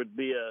Christian would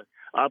be a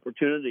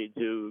opportunity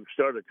to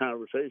start a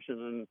conversation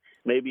and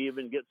maybe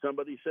even get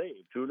somebody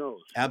saved. Who knows?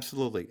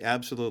 Absolutely.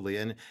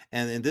 And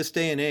in this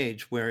day and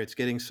age where it's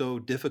getting so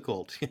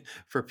difficult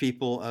for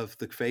people of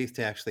the faith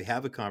to actually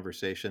have a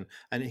conversation,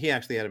 and he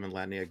actually had them in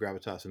Latin,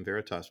 gravitas and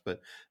veritas, but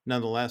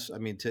nonetheless, I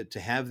mean, to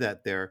have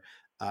that there,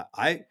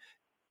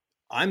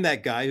 I'm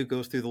that guy who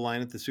goes through the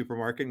line at the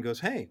supermarket and goes,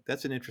 "Hey,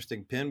 that's an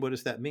interesting pin. What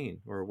does that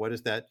mean? Or what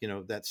is that,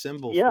 that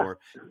symbol for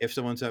if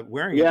someone's out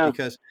wearing it?"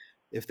 Because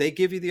if they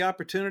give you the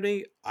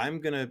opportunity,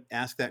 I'm going to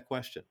ask that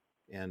question.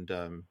 And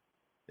so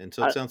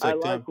it sounds like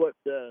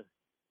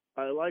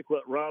I like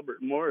what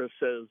Robert Morris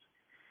says.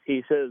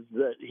 He says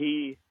that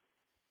he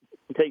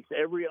takes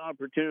every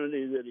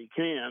opportunity that he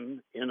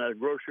can in a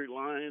grocery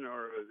line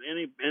or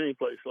any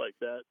place like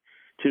that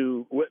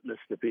to witness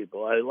to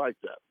people. I like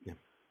that.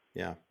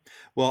 Yeah.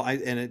 Well,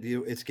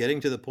 it's getting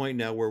to the point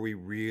now where we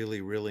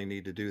really, really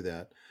need to do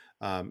that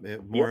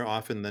more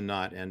often than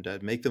not, and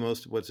make the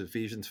most of what's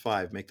Ephesians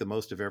 5. Make the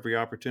most of every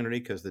opportunity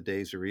because the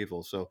days are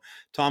evil. So,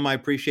 Tom, I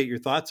appreciate your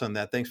thoughts on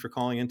that. Thanks for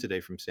calling in today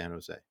from San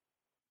Jose.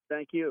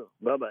 Thank you.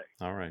 Bye-bye.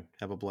 All right.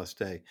 Have a blessed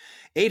day.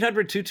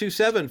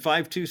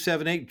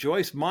 800-227-5278.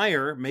 Joyce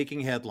Meyer making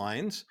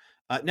headlines.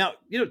 Now,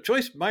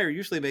 Joyce Meyer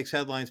usually makes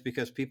headlines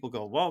because people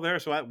go, "Well,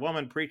 there's that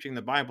woman preaching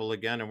the Bible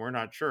again, and we're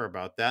not sure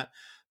about that."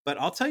 But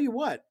I'll tell you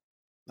what,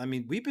 I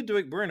mean,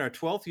 we're in our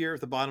 12th year of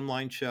the Bottom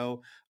Line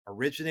Show,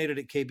 originated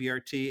at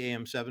KBRT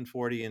AM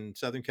 740 in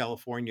Southern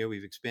California.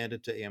 We've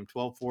expanded to AM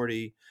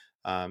 1240,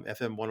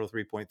 FM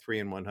 103.3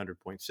 and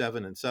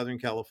 100.7 in Southern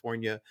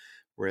California.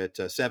 We're at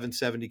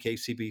 770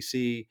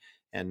 KCBC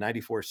and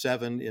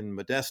 94.7 in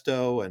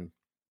Modesto, and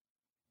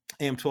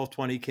AM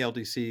 1220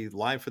 KLDC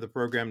live for the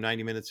program,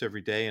 90 minutes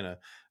every day, and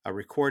a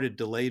recorded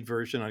delayed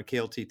version on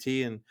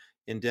KLTT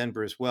in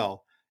Denver as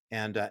well.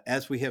 And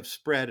as we have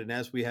spread and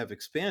as we have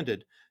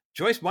expanded,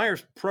 Joyce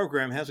Meyer's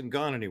program hasn't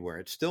gone anywhere.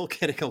 It's still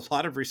getting a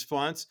lot of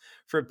response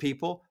from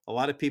people, a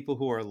lot of people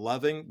who are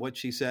loving what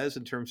she says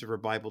in terms of her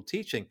Bible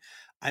teaching.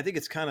 I think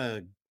it's kind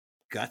of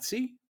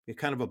gutsy,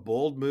 kind of a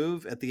bold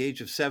move at the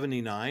age of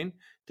 79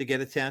 to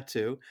get a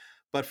tattoo.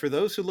 But for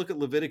those who look at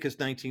Leviticus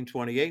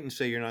 19:28 and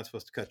say you're not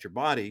supposed to cut your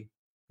body,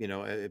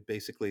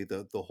 basically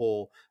the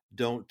whole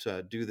don't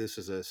do this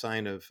as a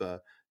sign of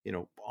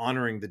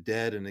honoring the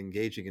dead and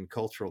engaging in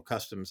cultural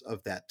customs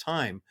of that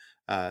time.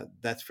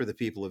 That's for the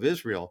people of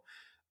Israel.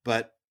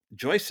 But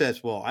Joyce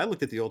says, well, I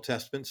looked at the Old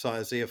Testament, saw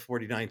Isaiah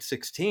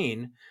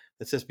 49:16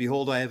 that says,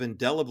 "Behold, I have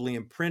indelibly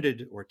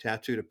imprinted or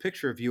tattooed a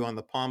picture of you on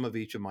the palm of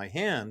each of my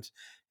hands."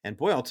 And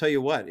boy, I'll tell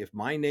you what, if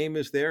my name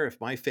is there,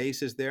 if my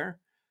face is there,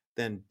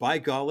 then by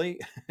golly,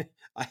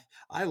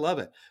 I love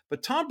it.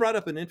 But Tom brought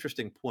up an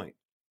interesting point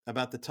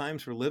about the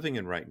times we're living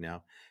in right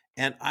now.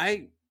 And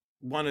I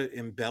want to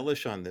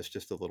embellish on this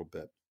just a little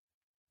bit.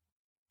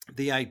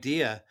 The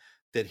idea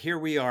that here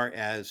we are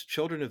as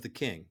children of the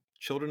King,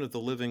 children of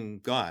the living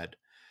God,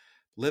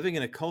 living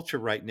in a culture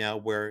right now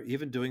where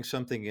even doing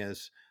something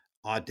as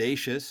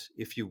audacious,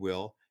 if you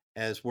will,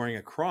 as wearing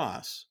a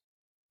cross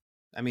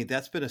I mean,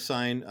 that's been a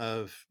sign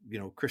of,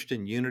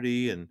 Christian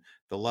unity and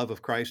the love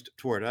of Christ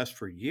toward us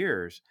for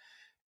years.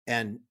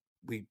 And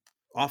we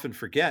often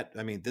forget,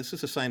 I mean, this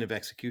is a sign of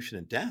execution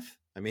and death.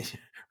 I mean,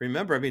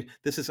 remember,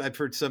 I've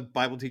heard some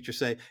Bible teachers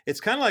say,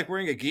 it's kind of like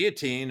wearing a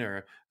guillotine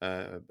or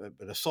an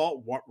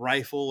assault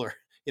rifle or,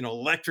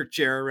 electric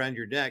chair around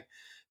your neck,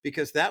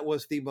 because that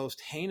was the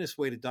most heinous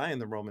way to die in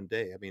the Roman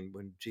day. I mean,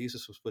 when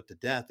Jesus was put to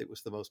death, it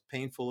was the most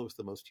painful, it was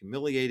the most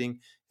humiliating,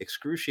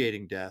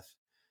 excruciating death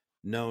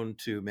known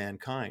to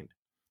mankind.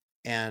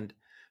 And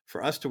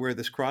for us to wear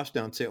this cross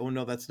down and say, oh,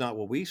 no, that's not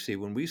what we see.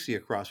 When we see a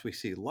cross, we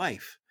see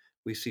life.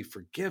 We see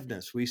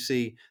forgiveness. We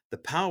see the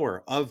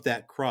power of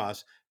that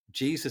cross,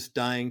 Jesus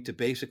dying to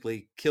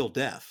basically kill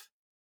death.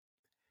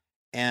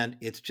 And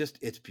it's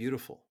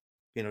beautiful,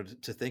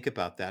 to think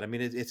about that. I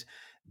mean, it's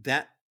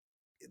that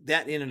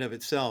in and of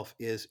itself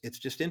it's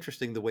just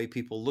interesting the way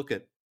people look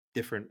at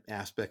different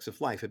aspects of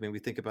life. I mean, we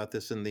think about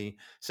this in the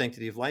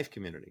Sanctity of Life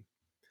community.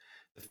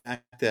 The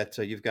fact that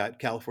you've got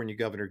California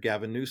Governor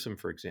Gavin Newsom,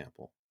 for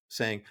example,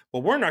 saying,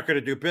 well, we're not going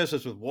to do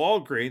business with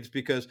Walgreens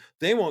because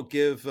they won't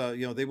give,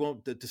 they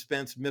won't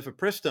dispense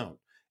mifepristone.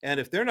 And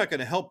if they're not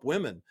going to help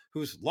women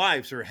whose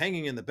lives are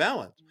hanging in the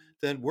balance,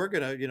 then we're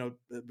going to,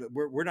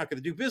 we're not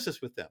going to do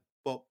business with them.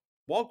 Well,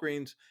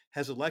 Walgreens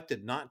has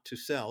elected not to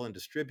sell and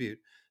distribute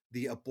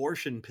the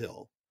abortion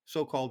pill,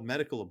 so-called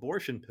medical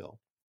abortion pill.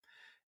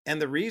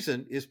 And the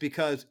reason is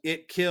because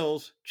it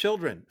kills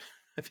children.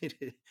 I mean,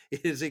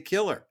 it is a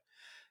killer.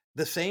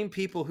 The same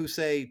people who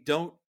say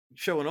don't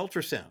show an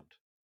ultrasound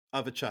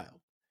of a child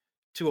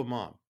to a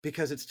mom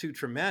because it's too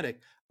traumatic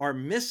are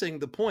missing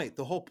the point.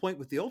 The whole point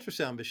with the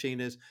ultrasound machine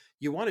is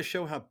you want to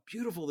show how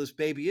beautiful this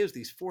baby is.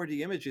 These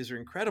 4D images are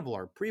incredible.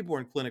 Our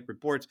preborn clinic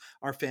reports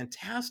are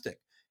fantastic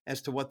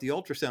as to what the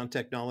ultrasound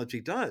technology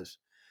does.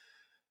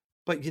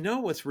 But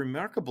what's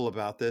remarkable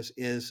about this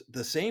is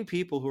the same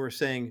people who are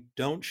saying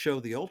don't show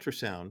the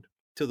ultrasound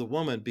to the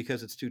woman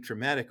because it's too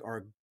traumatic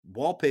are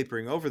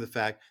wallpapering over the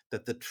fact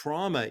that the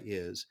trauma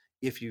is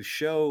if you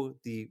show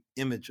the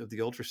image of the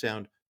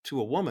ultrasound to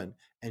a woman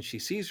and she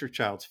sees her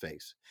child's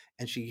face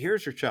and she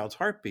hears her child's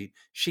heartbeat,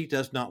 she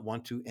does not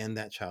want to end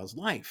that child's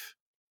life.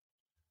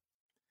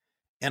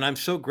 And I'm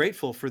so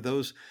grateful for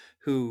those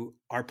who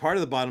are part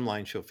of the Bottom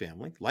Line Show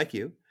family, like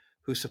you,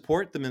 who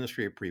support the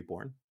ministry of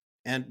preborn.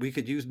 And we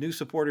could use new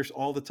supporters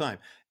all the time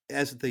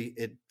as the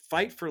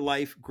fight for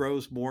life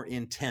grows more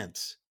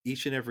intense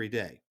each and every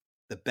day.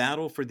 The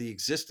battle for the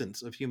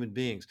existence of human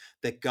beings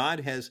that God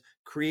has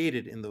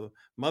created in the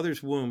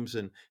mother's wombs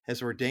and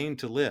has ordained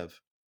to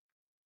live.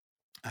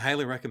 I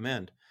highly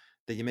recommend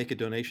that you make a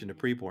donation to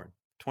preborn.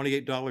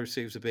 $28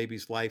 saves a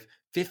baby's life.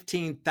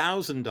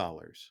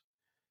 $15,000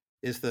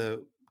 is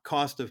the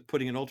cost of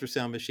putting an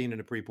ultrasound machine in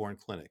a preborn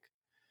clinic.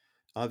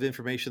 I'll have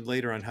information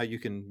later on how you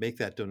can make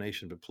that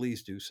donation, but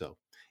please do so.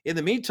 In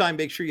the meantime,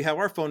 make sure you have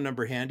our phone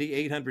number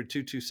handy,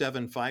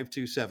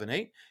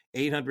 800-227-5278,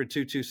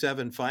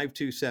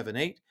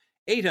 800-227-5278,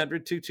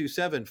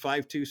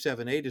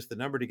 800-227-5278 is the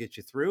number to get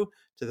you through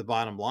to the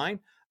bottom line.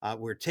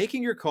 We're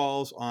taking your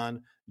calls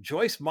on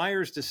Joyce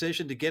Meyer's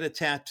decision to get a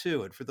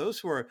tattoo. And for those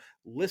who are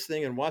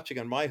listening and watching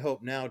on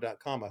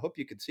myhopenow.com, I hope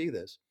you can see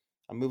this.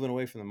 I'm moving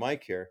away from the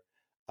mic here.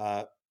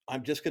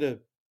 I'm just going to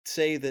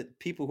say that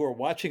people who are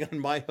watching on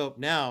My Hope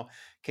Now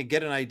can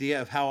get an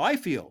idea of how I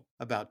feel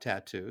about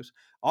tattoos.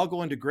 I'll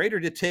go into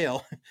greater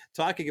detail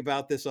talking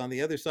about this on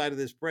the other side of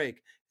this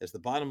break as the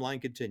bottom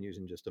line continues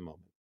in just a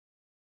moment.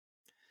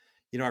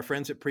 Our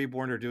friends at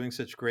Preborn are doing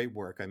such great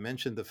work. I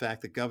mentioned the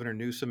fact that Governor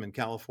Newsom in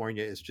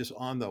California is just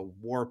on the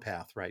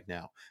warpath right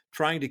now,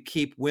 trying to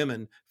keep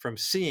women from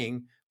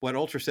seeing what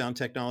ultrasound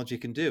technology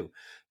can do.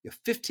 A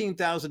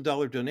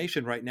 $15,000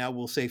 donation right now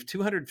will save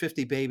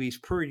 250 babies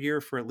per year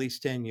for at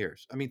least 10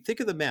 years. I mean, think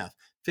of the math.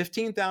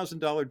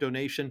 $15,000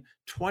 donation,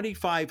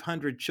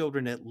 2,500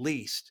 children at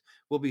least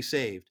will be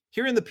saved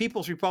here in the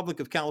People's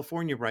Republic of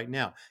California right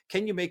now.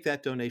 Can you make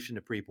that donation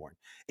to Preborn?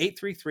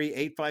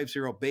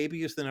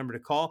 833-850-BABY is the number to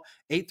call,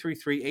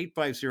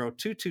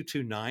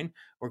 833-850-2229,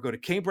 or go to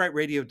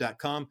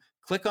kbrightradio.com.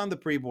 Click on the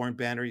Preborn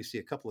banner. You see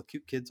a couple of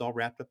cute kids all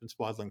wrapped up in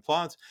swaddling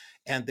cloths,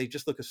 and they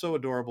just look so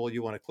adorable.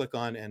 You want to click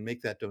on and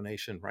make that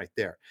donation right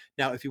there.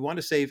 Now, if you want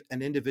to save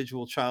an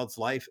individual child's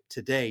life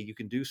today, you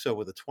can do so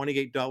with a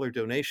 $28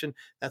 donation.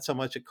 That's how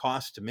much it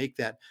costs to make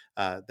that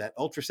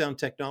ultrasound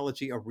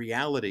technology a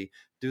reality.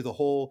 Do the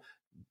whole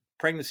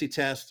pregnancy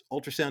test,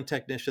 ultrasound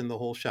technician, the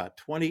whole shot.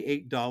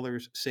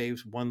 $28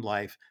 saves one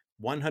life.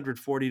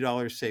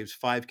 $140 saves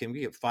five. Can we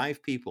get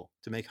 5 people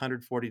to make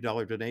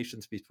 $140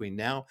 donations between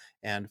now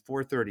and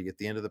 4:30 at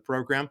the end of the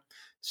program?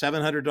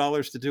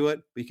 $700 to do it.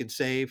 We can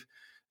save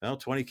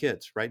 20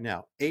 kids right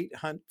now.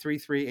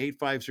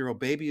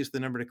 833-850-BABY is the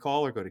number to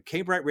call, or go to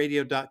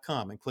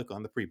kbrightradio.com and click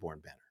on the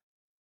Preborn banner.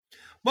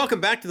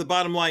 Welcome back to the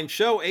Bottom Line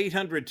Show.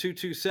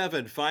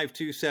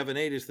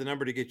 800-227-5278 is the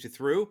number to get you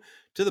through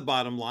to the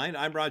bottom line.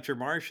 I'm Roger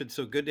Marsh, and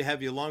so good to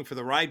have you along for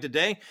the ride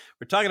today.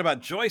 We're talking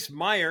about Joyce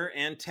Meyer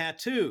and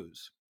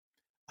tattoos.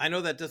 I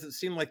know that doesn't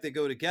seem like they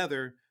go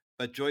together,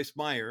 but Joyce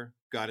Meyer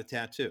got a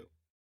tattoo.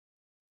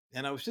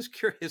 And I was just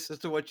curious as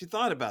to what you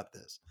thought about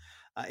this.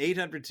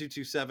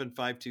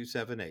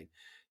 800-227-5278.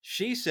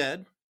 She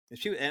said,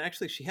 and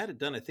actually she had it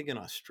done, I think, in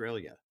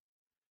Australia.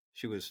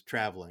 She was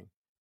traveling,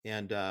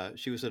 and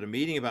she was at a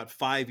meeting about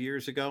 5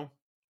 years ago,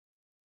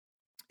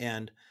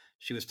 and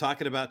she was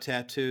talking about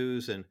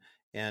tattoos, and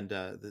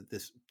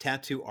this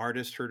tattoo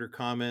artist heard her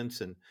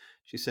comments, and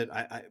she said,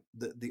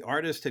 the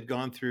artist had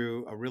gone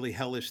through a really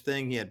hellish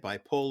thing. He had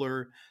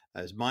bipolar.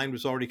 His mind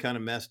was already kind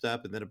of messed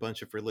up, and then a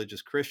bunch of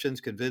religious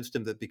Christians convinced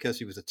him that because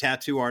he was a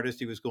tattoo artist,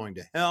 he was going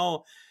to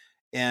hell.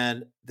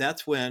 And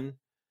that's when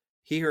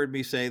he heard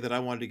me say that I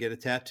wanted to get a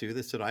tattoo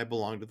that said I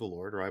belong to the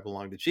Lord or I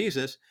belong to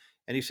Jesus.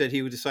 And he said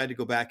he would decide to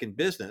go back in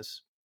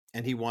business,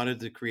 and he wanted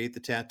to create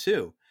the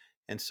tattoo.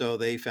 And so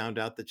they found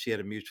out that she had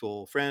a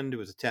mutual friend who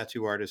was a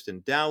tattoo artist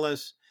in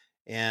Dallas,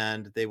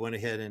 and they went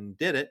ahead and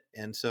did it.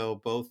 And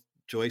so both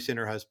Joyce and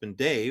her husband,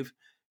 Dave,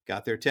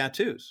 got their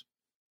tattoos.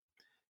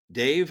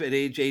 Dave at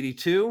age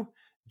 82,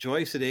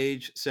 Joyce at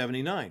age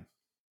 79.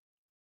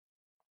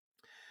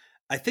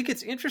 I think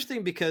it's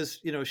interesting because,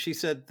 she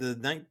said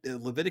the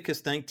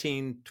Leviticus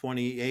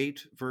 19:28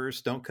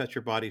 verse, don't cut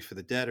your bodies for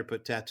the dead or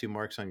put tattoo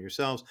marks on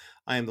yourselves.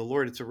 I am the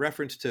Lord. It's a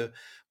reference to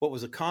what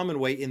was a common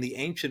way in the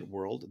ancient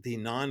world, the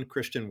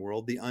non-Christian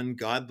world, the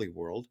ungodly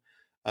world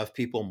of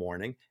people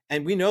mourning.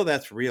 And we know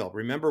that's real.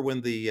 Remember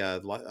when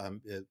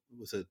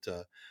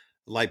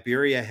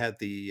Liberia had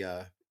the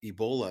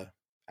Ebola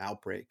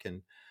outbreak,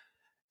 and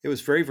it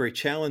was very, very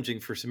challenging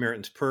for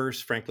Samaritan's Purse,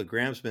 Franklin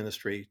Graham's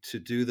ministry, to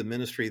do the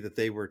ministry that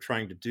they were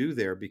trying to do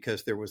there,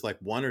 because there was like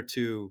 1 or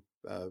 2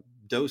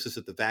 doses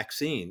of the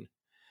vaccine.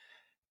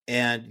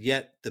 And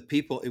yet the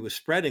people, it was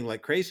spreading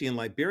like crazy in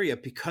Liberia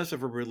because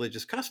of a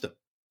religious custom.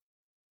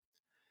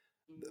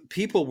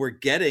 People were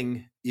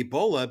getting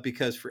Ebola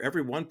because for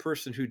every one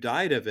person who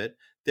died of it,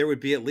 there would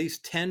be at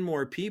least 10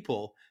 more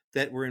people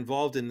that were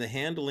involved in the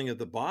handling of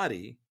the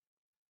body,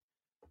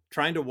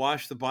 trying to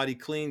wash the body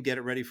clean, get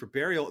it ready for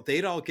burial.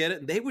 They'd all get it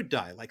and they would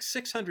die. Like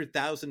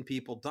 600,000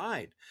 people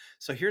died.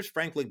 So here's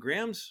Franklin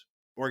Graham's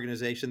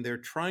organization. They're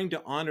trying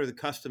to honor the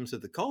customs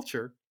of the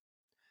culture,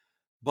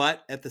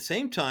 but at the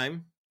same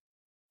time,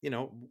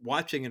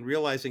 watching and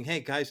realizing, hey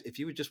guys, if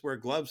you would just wear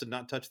gloves and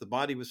not touch the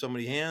body with so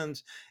many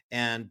hands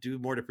and do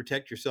more to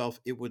protect yourself,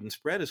 it wouldn't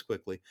spread as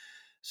quickly.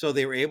 So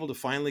they were able to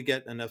finally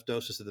get enough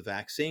doses of the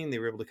vaccine. They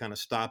were able to kind of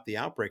stop the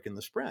outbreak and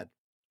the spread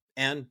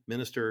and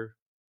minister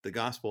the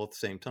gospel at the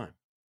same time.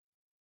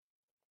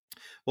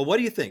 Well, what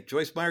do you think?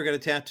 Joyce Meyer got a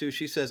tattoo.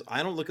 She says,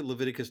 I don't look at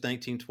Leviticus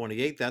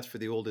 19:28. That's for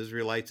the old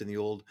Israelites in the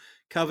old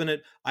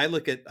covenant. I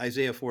look at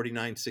Isaiah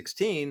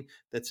 49:16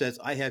 that says,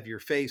 I have your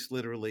face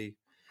literally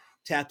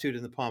tattooed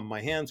in the palm of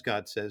my hands.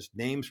 God says,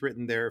 names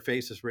written there,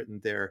 faces written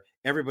there.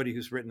 Everybody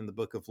who's written in the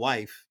book of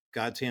life,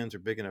 God's hands are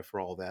big enough for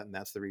all that. And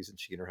that's the reason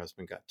she and her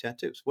husband got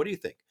tattoos. What do you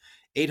think?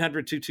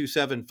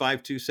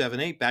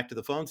 800-227-5278. Back to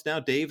the phones now.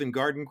 Dave in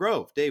Garden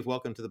Grove. Dave,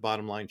 welcome to the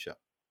Bottom Line Show.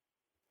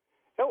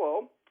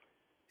 Hello.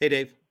 Hey,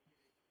 Dave.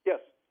 Yes.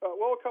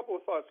 Well, a couple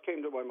of thoughts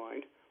came to my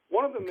mind.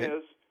 One of them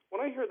is, when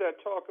I hear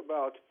that talk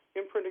about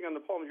imprinting on the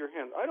palm of your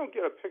hand, I don't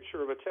get a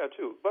picture of a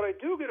tattoo, but I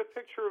do get a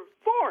picture of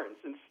thorns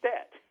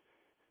instead.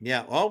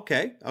 Yeah.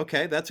 Okay.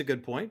 That's a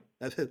good point.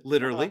 That's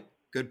literally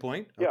good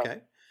point. Okay.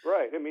 Yeah,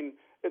 right. I mean,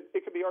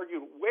 it could be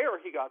argued where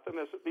he got them,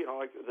 as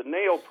like the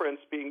nail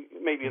prints being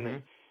maybe in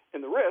the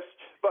wrist.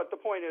 But the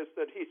point is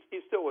that he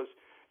still was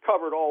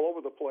covered all over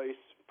the place,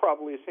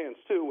 probably his hands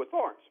too, with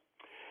thorns.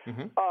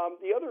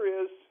 The other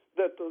is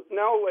that the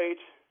now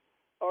late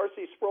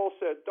R.C. Sproul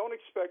said, "Don't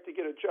expect to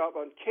get a job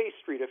on K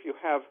Street if you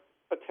have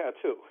a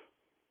tattoo."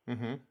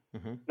 Now,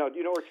 do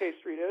you know where K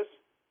Street is?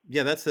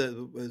 Yeah, is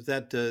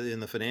that in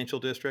the financial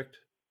district?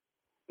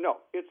 No,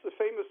 it's the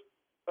famous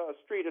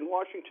street in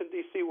Washington,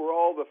 D.C., where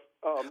all the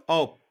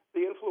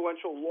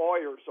influential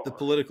lawyers are. The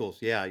politicals,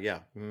 yeah.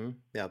 Yeah,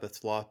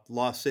 that's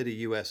Law City,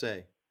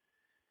 USA.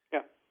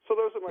 Yeah, so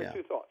those are my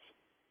 2 thoughts.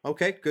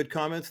 Okay, good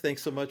comments.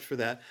 Thanks so much for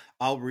that.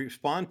 I'll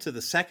respond to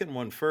the second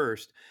one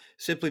first,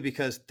 simply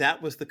because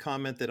that was the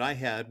comment that I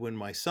had when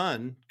my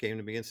son came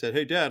to me and said,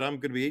 "Hey, Dad, I'm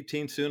going to be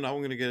 18 soon.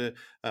 I'm going to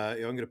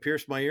I'm going to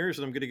pierce my ears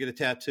and I'm going to get a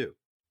tattoo."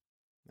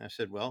 I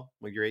said, well,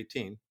 you're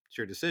 18. It's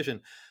your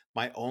decision.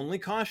 My only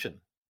caution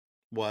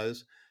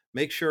was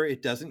make sure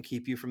it doesn't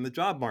keep you from the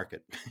job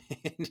market.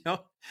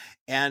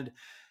 And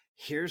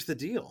here's the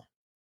deal.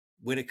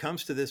 When it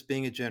comes to this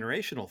being a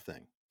generational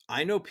thing,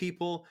 I know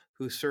people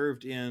who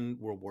served in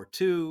World War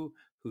II,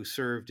 who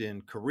served in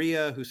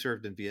Korea, who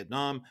served in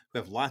Vietnam, who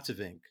have lots of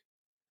ink.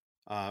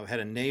 Had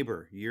a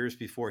neighbor years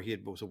before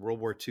was a World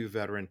War II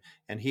veteran,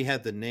 and he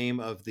had the name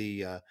of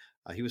he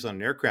was on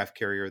an aircraft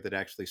carrier that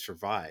actually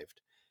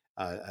survived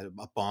a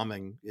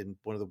bombing in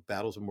one of the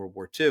battles in World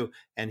War II.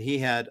 And he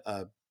had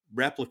a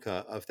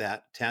replica of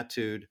that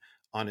tattooed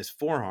on his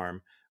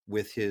forearm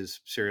with his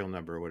serial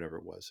number or whatever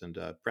it was. And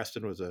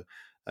Preston was a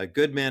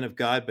good man of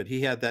God, but he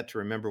had that to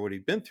remember what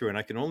he'd been through. And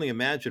I can only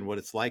imagine what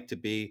it's like to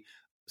be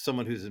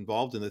someone who's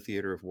involved in the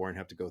theater of war and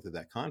have to go through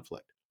that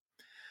conflict.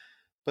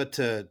 But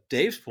to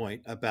Dave's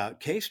point about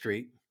K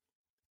Street,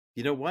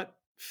 you know what?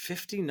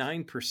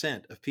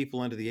 59% of people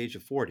under the age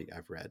of 40,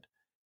 I've read,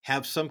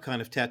 have some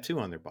kind of tattoo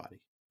on their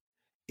body.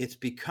 It's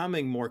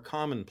becoming more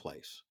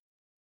commonplace.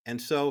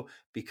 And so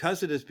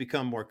because it has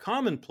become more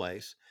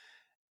commonplace,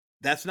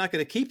 that's not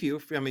going to keep you.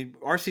 I mean,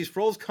 R.C.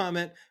 Sproul's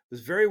comment was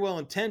very well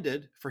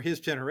intended for his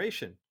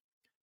generation,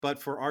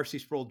 but for R.C.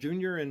 Sproul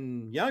Jr.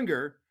 and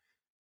younger,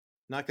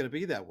 not going to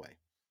be that way.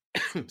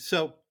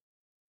 So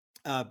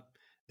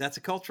that's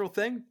a cultural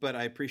thing, but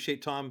I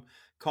appreciate Tom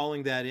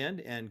calling that in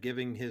and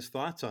giving his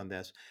thoughts on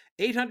this.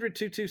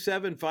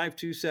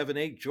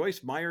 800-227-5278.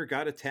 Joyce Meyer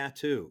got a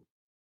tattoo.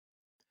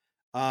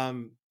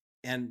 And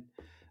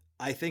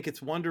I think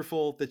it's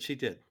wonderful that she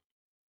did.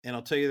 And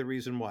I'll tell you the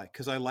reason why.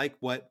 Because I like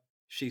what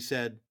she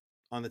said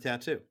on the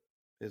tattoo.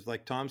 It's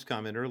like Tom's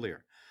comment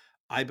earlier.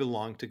 I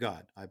belong to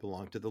God. I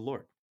belong to the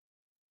Lord.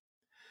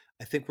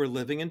 I think we're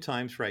living in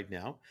times right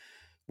now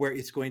where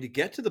it's going to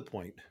get to the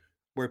point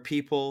where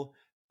people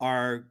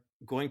are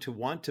going to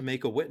want to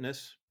make a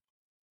witness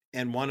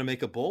and want to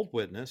make a bold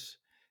witness.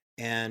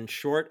 And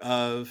short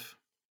of,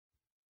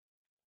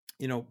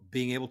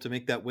 being able to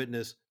make that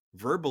witness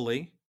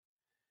verbally,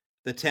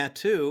 the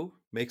tattoo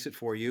makes it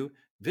for you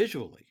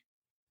visually.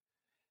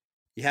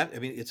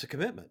 It's a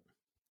commitment.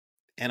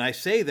 And I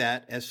say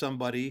that as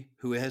somebody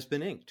who has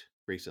been inked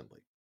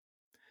recently.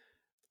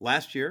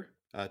 Last year,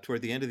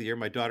 toward the end of the year,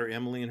 my daughter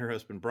Emily and her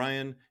husband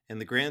Brian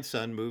and the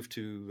grandson moved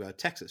to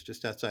Texas,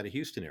 just outside of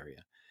Houston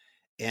area.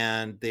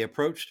 And they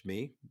approached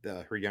me,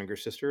 her younger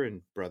sister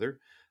and brother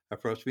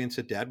approached me and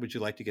said, Dad, would you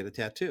like to get a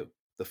tattoo?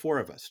 The four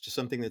of us, just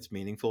something that's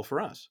meaningful for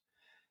us.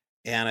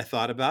 And I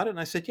thought about it and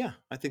I said, yeah,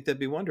 I think that'd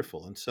be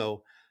wonderful. And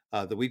so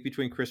the week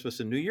between Christmas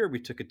and New Year, we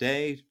took a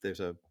day. There's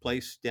a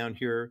place down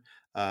here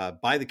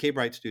by the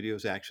K-Bright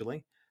Studios,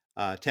 actually.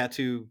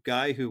 Tattoo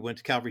guy who went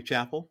to Calvary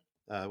Chapel,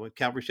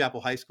 Calvary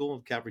Chapel High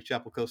School, Calvary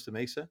Chapel, Costa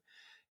Mesa.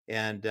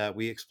 And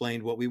we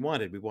explained what we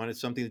wanted. We wanted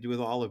something to do with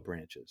olive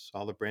branches.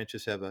 Olive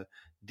branches have a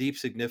deep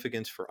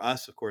significance for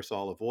us. Of course,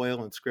 olive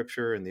oil in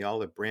Scripture and the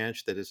olive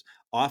branch that is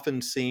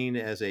often seen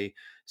as a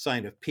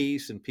sign of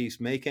peace and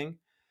peacemaking.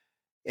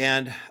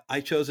 And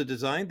I chose a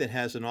design that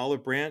has an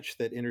olive branch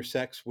that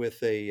intersects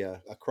with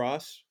a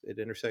cross. It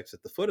intersects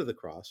at the foot of the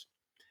cross.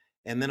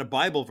 And then a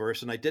Bible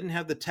verse. And I didn't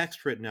have the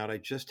text written out. I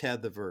just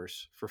had the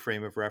verse for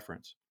frame of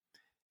reference.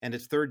 And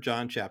it's 3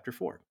 John chapter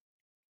 4.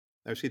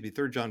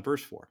 3 John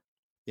verse 4.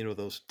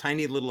 Those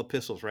tiny little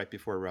epistles right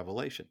before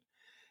Revelation.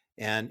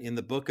 And in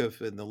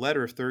the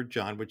letter of 3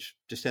 John, which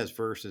just has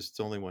verses, it's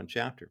only one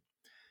chapter.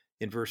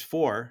 In verse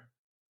 4,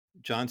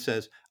 John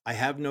says, I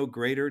have no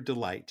greater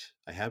delight,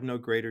 I have no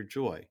greater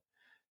joy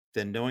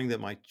than knowing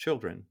that my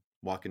children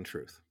walk in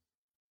truth.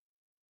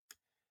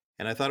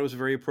 And I thought it was a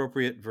very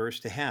appropriate verse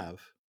to have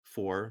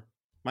for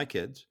my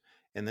kids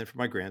and then for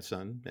my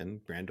grandson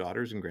and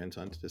granddaughters and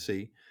grandsons to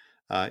see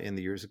in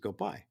the years that go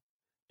by.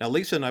 Now,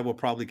 Lisa and I will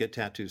probably get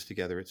tattoos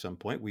together at some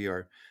point.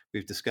 We've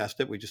discussed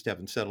it. We just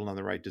haven't settled on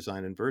the right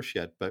design and verse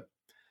yet. But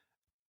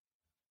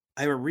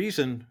I have a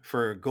reason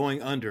for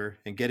going under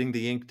and getting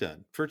the ink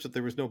done. First,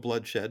 there was no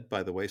bloodshed,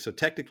 by the way. So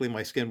technically,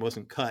 my skin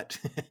wasn't cut.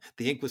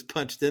 The ink was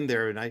punched in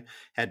there, and I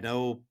had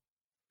no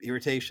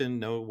irritation,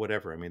 no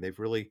whatever. They've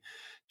really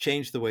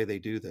changed the way they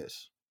do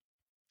this.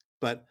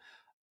 But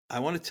I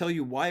want to tell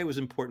you why it was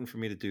important for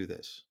me to do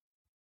this.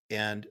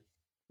 And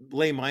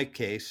lay my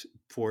case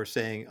for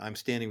saying I'm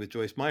standing with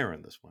Joyce Meyer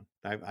on this one.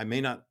 I may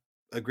not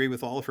agree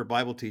with all of her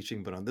Bible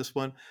teaching, but on this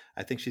one,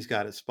 I think she's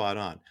got it spot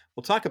on.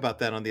 We'll talk about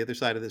that on the other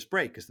side of this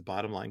break as the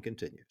bottom line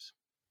continues.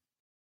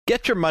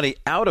 Get your money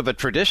out of a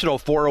traditional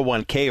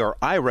 401k or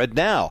IRA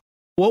now.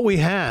 What we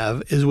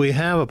have is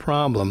a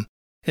problem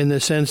in the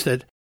sense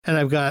that, and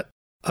I've got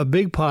a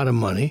big pot of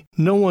money.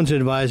 No one's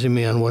advising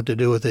me on what to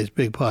do with this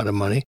big pot of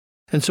money.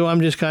 And so I'm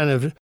just kind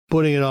of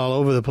putting it all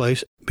over the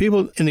place.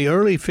 People in the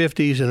early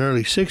 50s and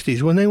early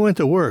 60s, when they went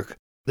to work,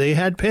 they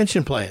had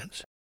pension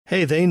plans.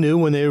 Hey, they knew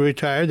when they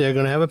retired, they're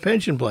going to have a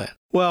pension plan.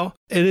 Well,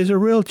 it is a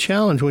real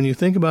challenge when you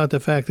think about the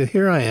fact that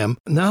here I am,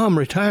 now I'm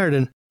retired,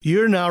 and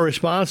you're now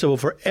responsible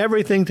for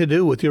everything to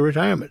do with your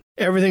retirement,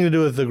 everything to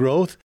do with the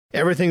growth,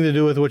 everything to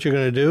do with what you're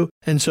going to do.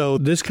 And so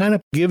this kind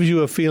of gives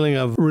you a feeling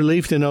of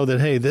relief to know that,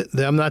 hey,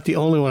 I'm not the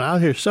only one out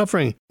here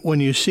suffering.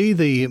 When you see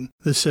the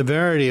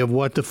severity of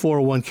what the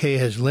 401k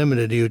has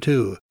limited you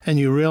to, and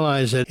you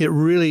realize that it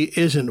really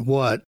isn't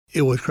what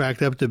it was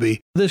cracked up to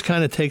be, this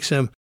kind of takes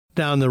them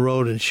down the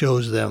road and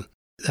shows them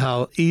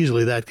how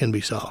easily that can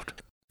be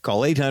solved.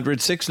 Call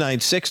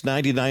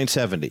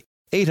 800-696-9970.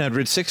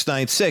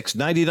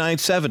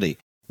 800-696-9970.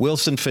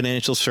 Wilson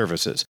Financial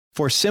Services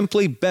for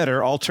simply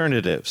better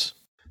alternatives.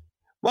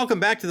 Welcome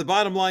back to the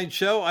Bottom Line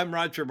Show. I'm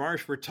Roger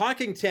Marsh. We're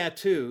talking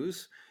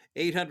tattoos,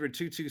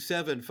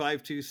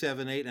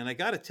 800-227-5278. And I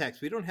got a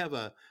text. We don't have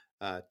a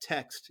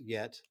text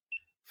yet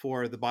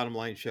for the Bottom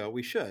Line Show.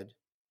 We should,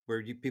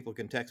 where people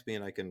can text me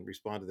and I can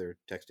respond to their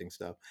texting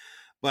stuff.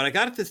 But I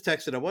got this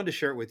text and I wanted to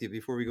share it with you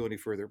before we go any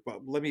further.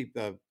 But let me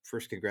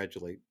first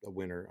congratulate a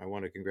winner. I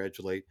want to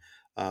congratulate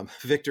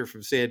Victor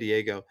from San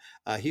Diego.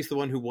 He's the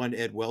one who won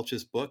Ed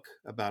Welch's book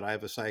about I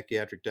have a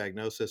psychiatric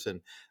diagnosis.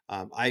 And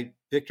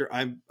Victor,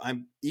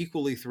 I'm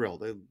equally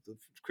thrilled.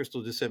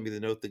 Crystal just sent me the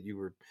note that you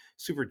were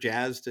super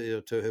jazzed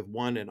to have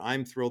won, and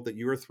I'm thrilled that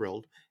you are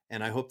thrilled.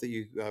 And I hope that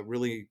you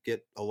really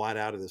get a lot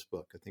out of this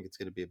book. I think it's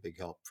going to be a big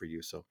help for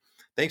you. So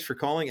thanks for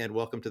calling and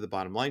welcome to the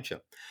Bottom Line Show.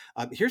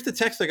 Here's the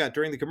text I got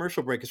during the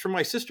commercial break. It's from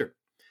my sister.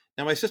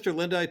 Now, my sister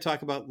Linda, I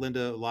talk about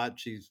Linda a lot.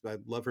 I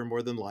love her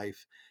more than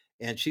life.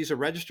 And she's a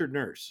registered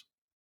nurse.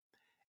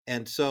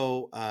 And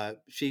so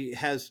she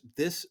has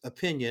this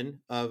opinion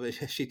of,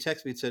 she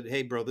texted me and said,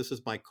 hey, bro, this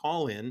is my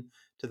call in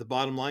to the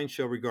Bottom Line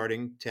Show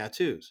regarding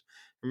tattoos.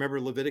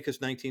 Remember, Leviticus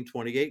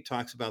 19:28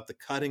 talks about the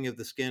cutting of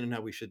the skin and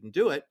how we shouldn't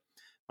do it.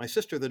 My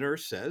sister, the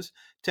nurse, says,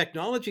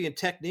 technology and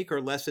technique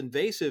are less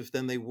invasive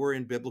than they were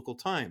in biblical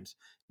times.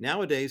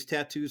 Nowadays,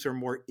 tattoos are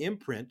more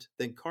imprint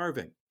than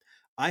carving.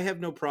 I have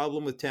no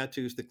problem with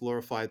tattoos that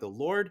glorify the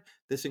Lord.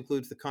 This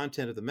includes the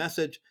content of the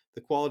message, the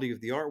quality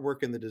of the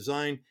artwork and the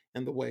design,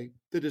 and the way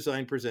the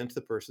design presents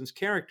the person's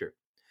character.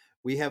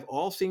 We have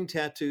all seen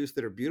tattoos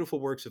that are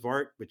beautiful works of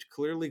art, which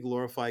clearly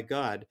glorify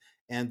God,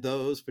 and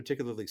those,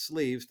 particularly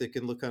sleeves, that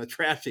can look kind of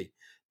trashy.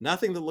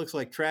 Nothing that looks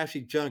like trashy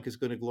junk is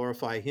going to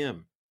glorify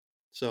him.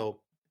 So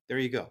there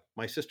you go.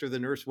 My sister, the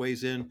nurse,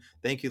 weighs in.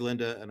 Thank you,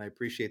 Linda, and I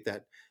appreciate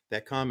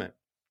that comment.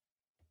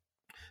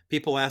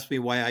 People ask me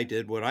why I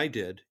did what I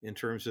did in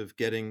terms of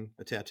getting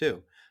a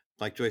tattoo.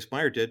 Like Joyce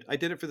Meyer did, I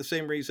did it for the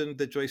same reason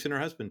that Joyce and her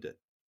husband did.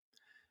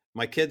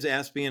 My kids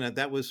asked me, and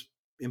that was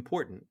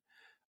important.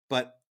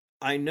 But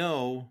I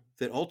know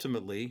that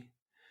ultimately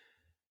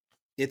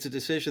it's a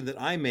decision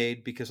that I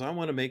made because I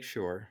want to make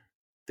sure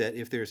that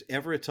if there's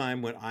ever a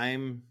time when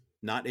I'm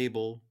not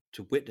able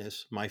to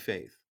witness my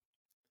faith,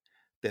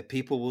 that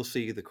people will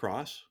see the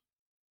cross,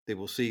 they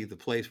will see the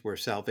place where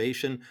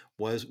salvation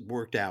was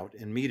worked out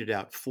and meted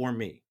out for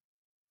me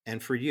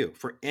and for you,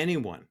 for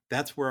anyone.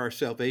 That's where our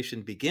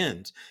salvation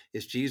begins,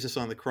 is Jesus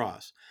on the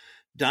cross,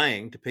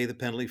 dying to pay the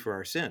penalty for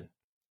our sin.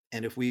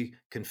 And if we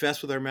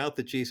confess with our mouth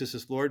that Jesus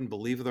is Lord and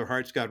believe with our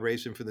hearts God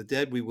raised him from the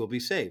dead, we will be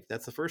saved.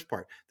 That's the first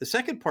part. The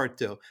second part,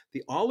 though,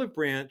 the olive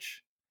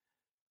branch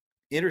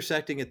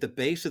intersecting at the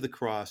base of the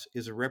cross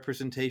is a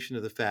representation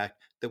of the fact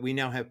that we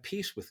now have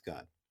peace with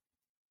God.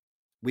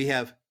 We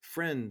have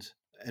friends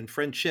and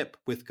friendship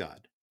with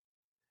God.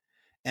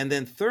 And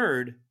then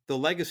third, the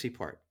legacy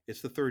part.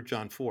 It's the third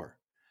John 4.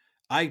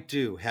 I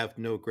do have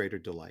no greater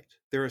delight.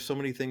 There are so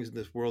many things in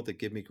this world that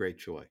give me great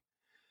joy.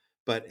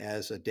 But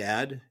as a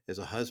dad, as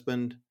a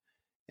husband,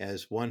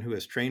 as one who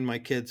has trained my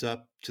kids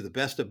up to the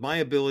best of my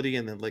ability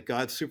and then let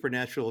God's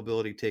supernatural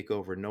ability take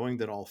over, knowing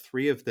that all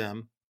three of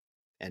them,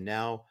 and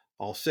now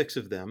all six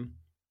of them,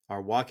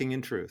 are walking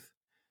in truth,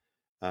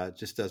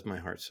 just does my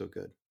heart so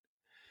good.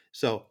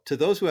 So to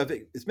those who have,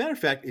 as a matter of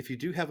fact, if you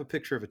do have a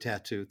picture of a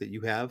tattoo that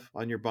you have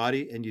on your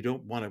body and you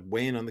don't want to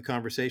weigh in on the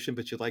conversation,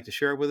 but you'd like to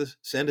share it with us,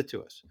 send it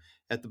to us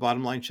at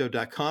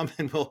thebottomlineshow.com,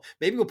 and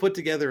we'll put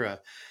together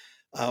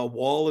a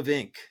wall of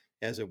ink,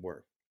 as it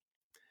were.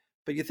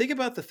 But you think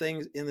about the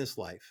things in this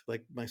life,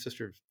 like my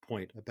sister's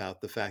point about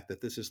the fact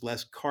that this is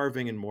less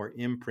carving and more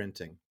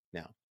imprinting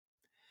now.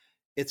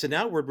 It's an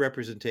outward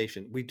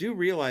representation. We do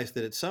realize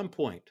that at some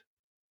point,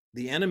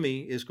 the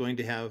enemy is going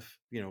to have,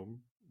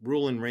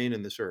 rule and reign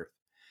in this earth.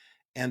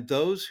 And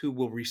those who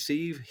will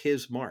receive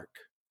his mark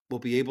will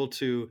be able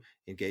to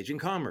engage in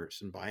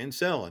commerce and buy and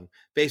sell and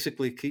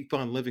basically keep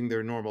on living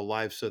their normal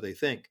lives, so they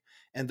think.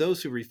 And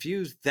those who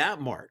refuse that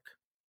mark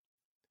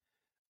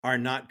are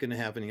not going to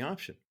have any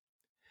option.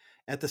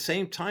 At the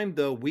same time,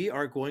 though, we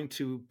are going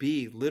to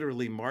be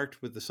literally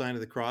marked with the sign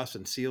of the cross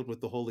and sealed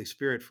with the Holy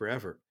Spirit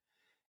forever.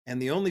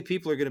 And the only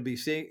people who are going to be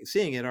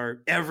seeing it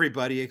are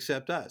everybody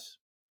except us.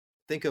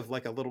 Think of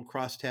like a little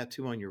cross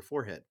tattoo on your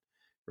forehead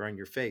or on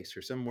your face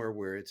or somewhere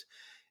where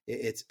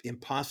it's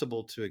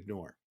impossible to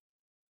ignore.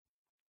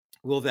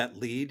 Will that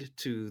lead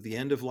to the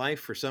end of life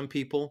for some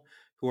people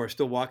who are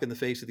still walking the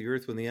face of the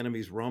earth when the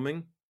enemy's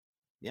roaming?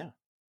 Yeah,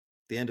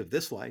 the end of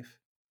this life.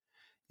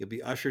 You'll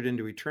be ushered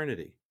into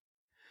eternity.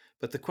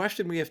 But the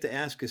question we have to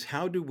ask is,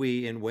 how do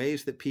we, in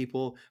ways that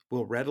people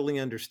will readily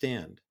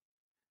understand,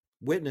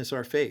 witness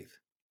our faith?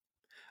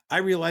 I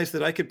realized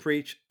that I could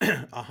preach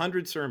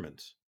 100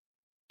 sermons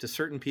to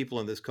certain people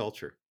in this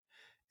culture.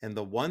 And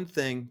the one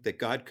thing that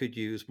God could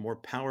use more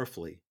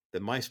powerfully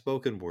than my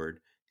spoken word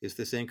is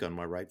this ink on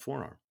my right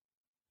forearm.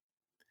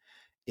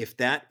 If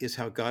that is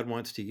how God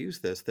wants to use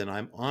this, then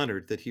I'm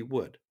honored that he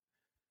would.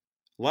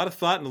 A lot of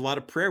thought and a lot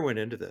of prayer went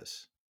into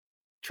this.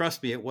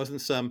 Trust me, it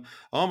wasn't some,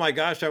 oh my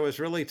gosh, I was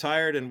really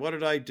tired and what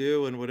did I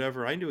do and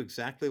whatever. I knew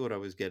exactly what I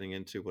was getting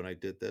into when I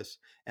did this.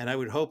 And I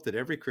would hope that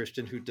every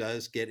Christian who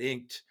does get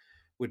inked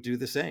would do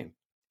the same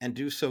and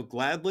do so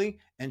gladly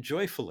and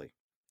joyfully,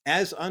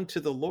 as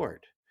unto the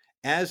Lord,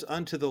 as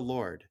unto the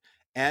Lord,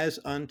 as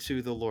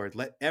unto the Lord.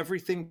 Let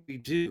everything we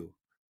do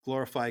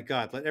glorify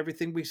God. Let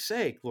everything we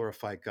say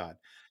glorify God.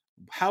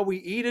 how we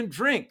eat and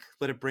drink,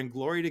 let it bring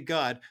glory to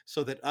God,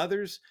 so that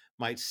others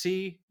might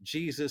see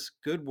Jesus'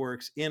 good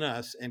works in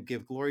us and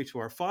give glory to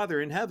our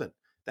Father in heaven.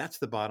 That's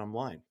the bottom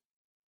line.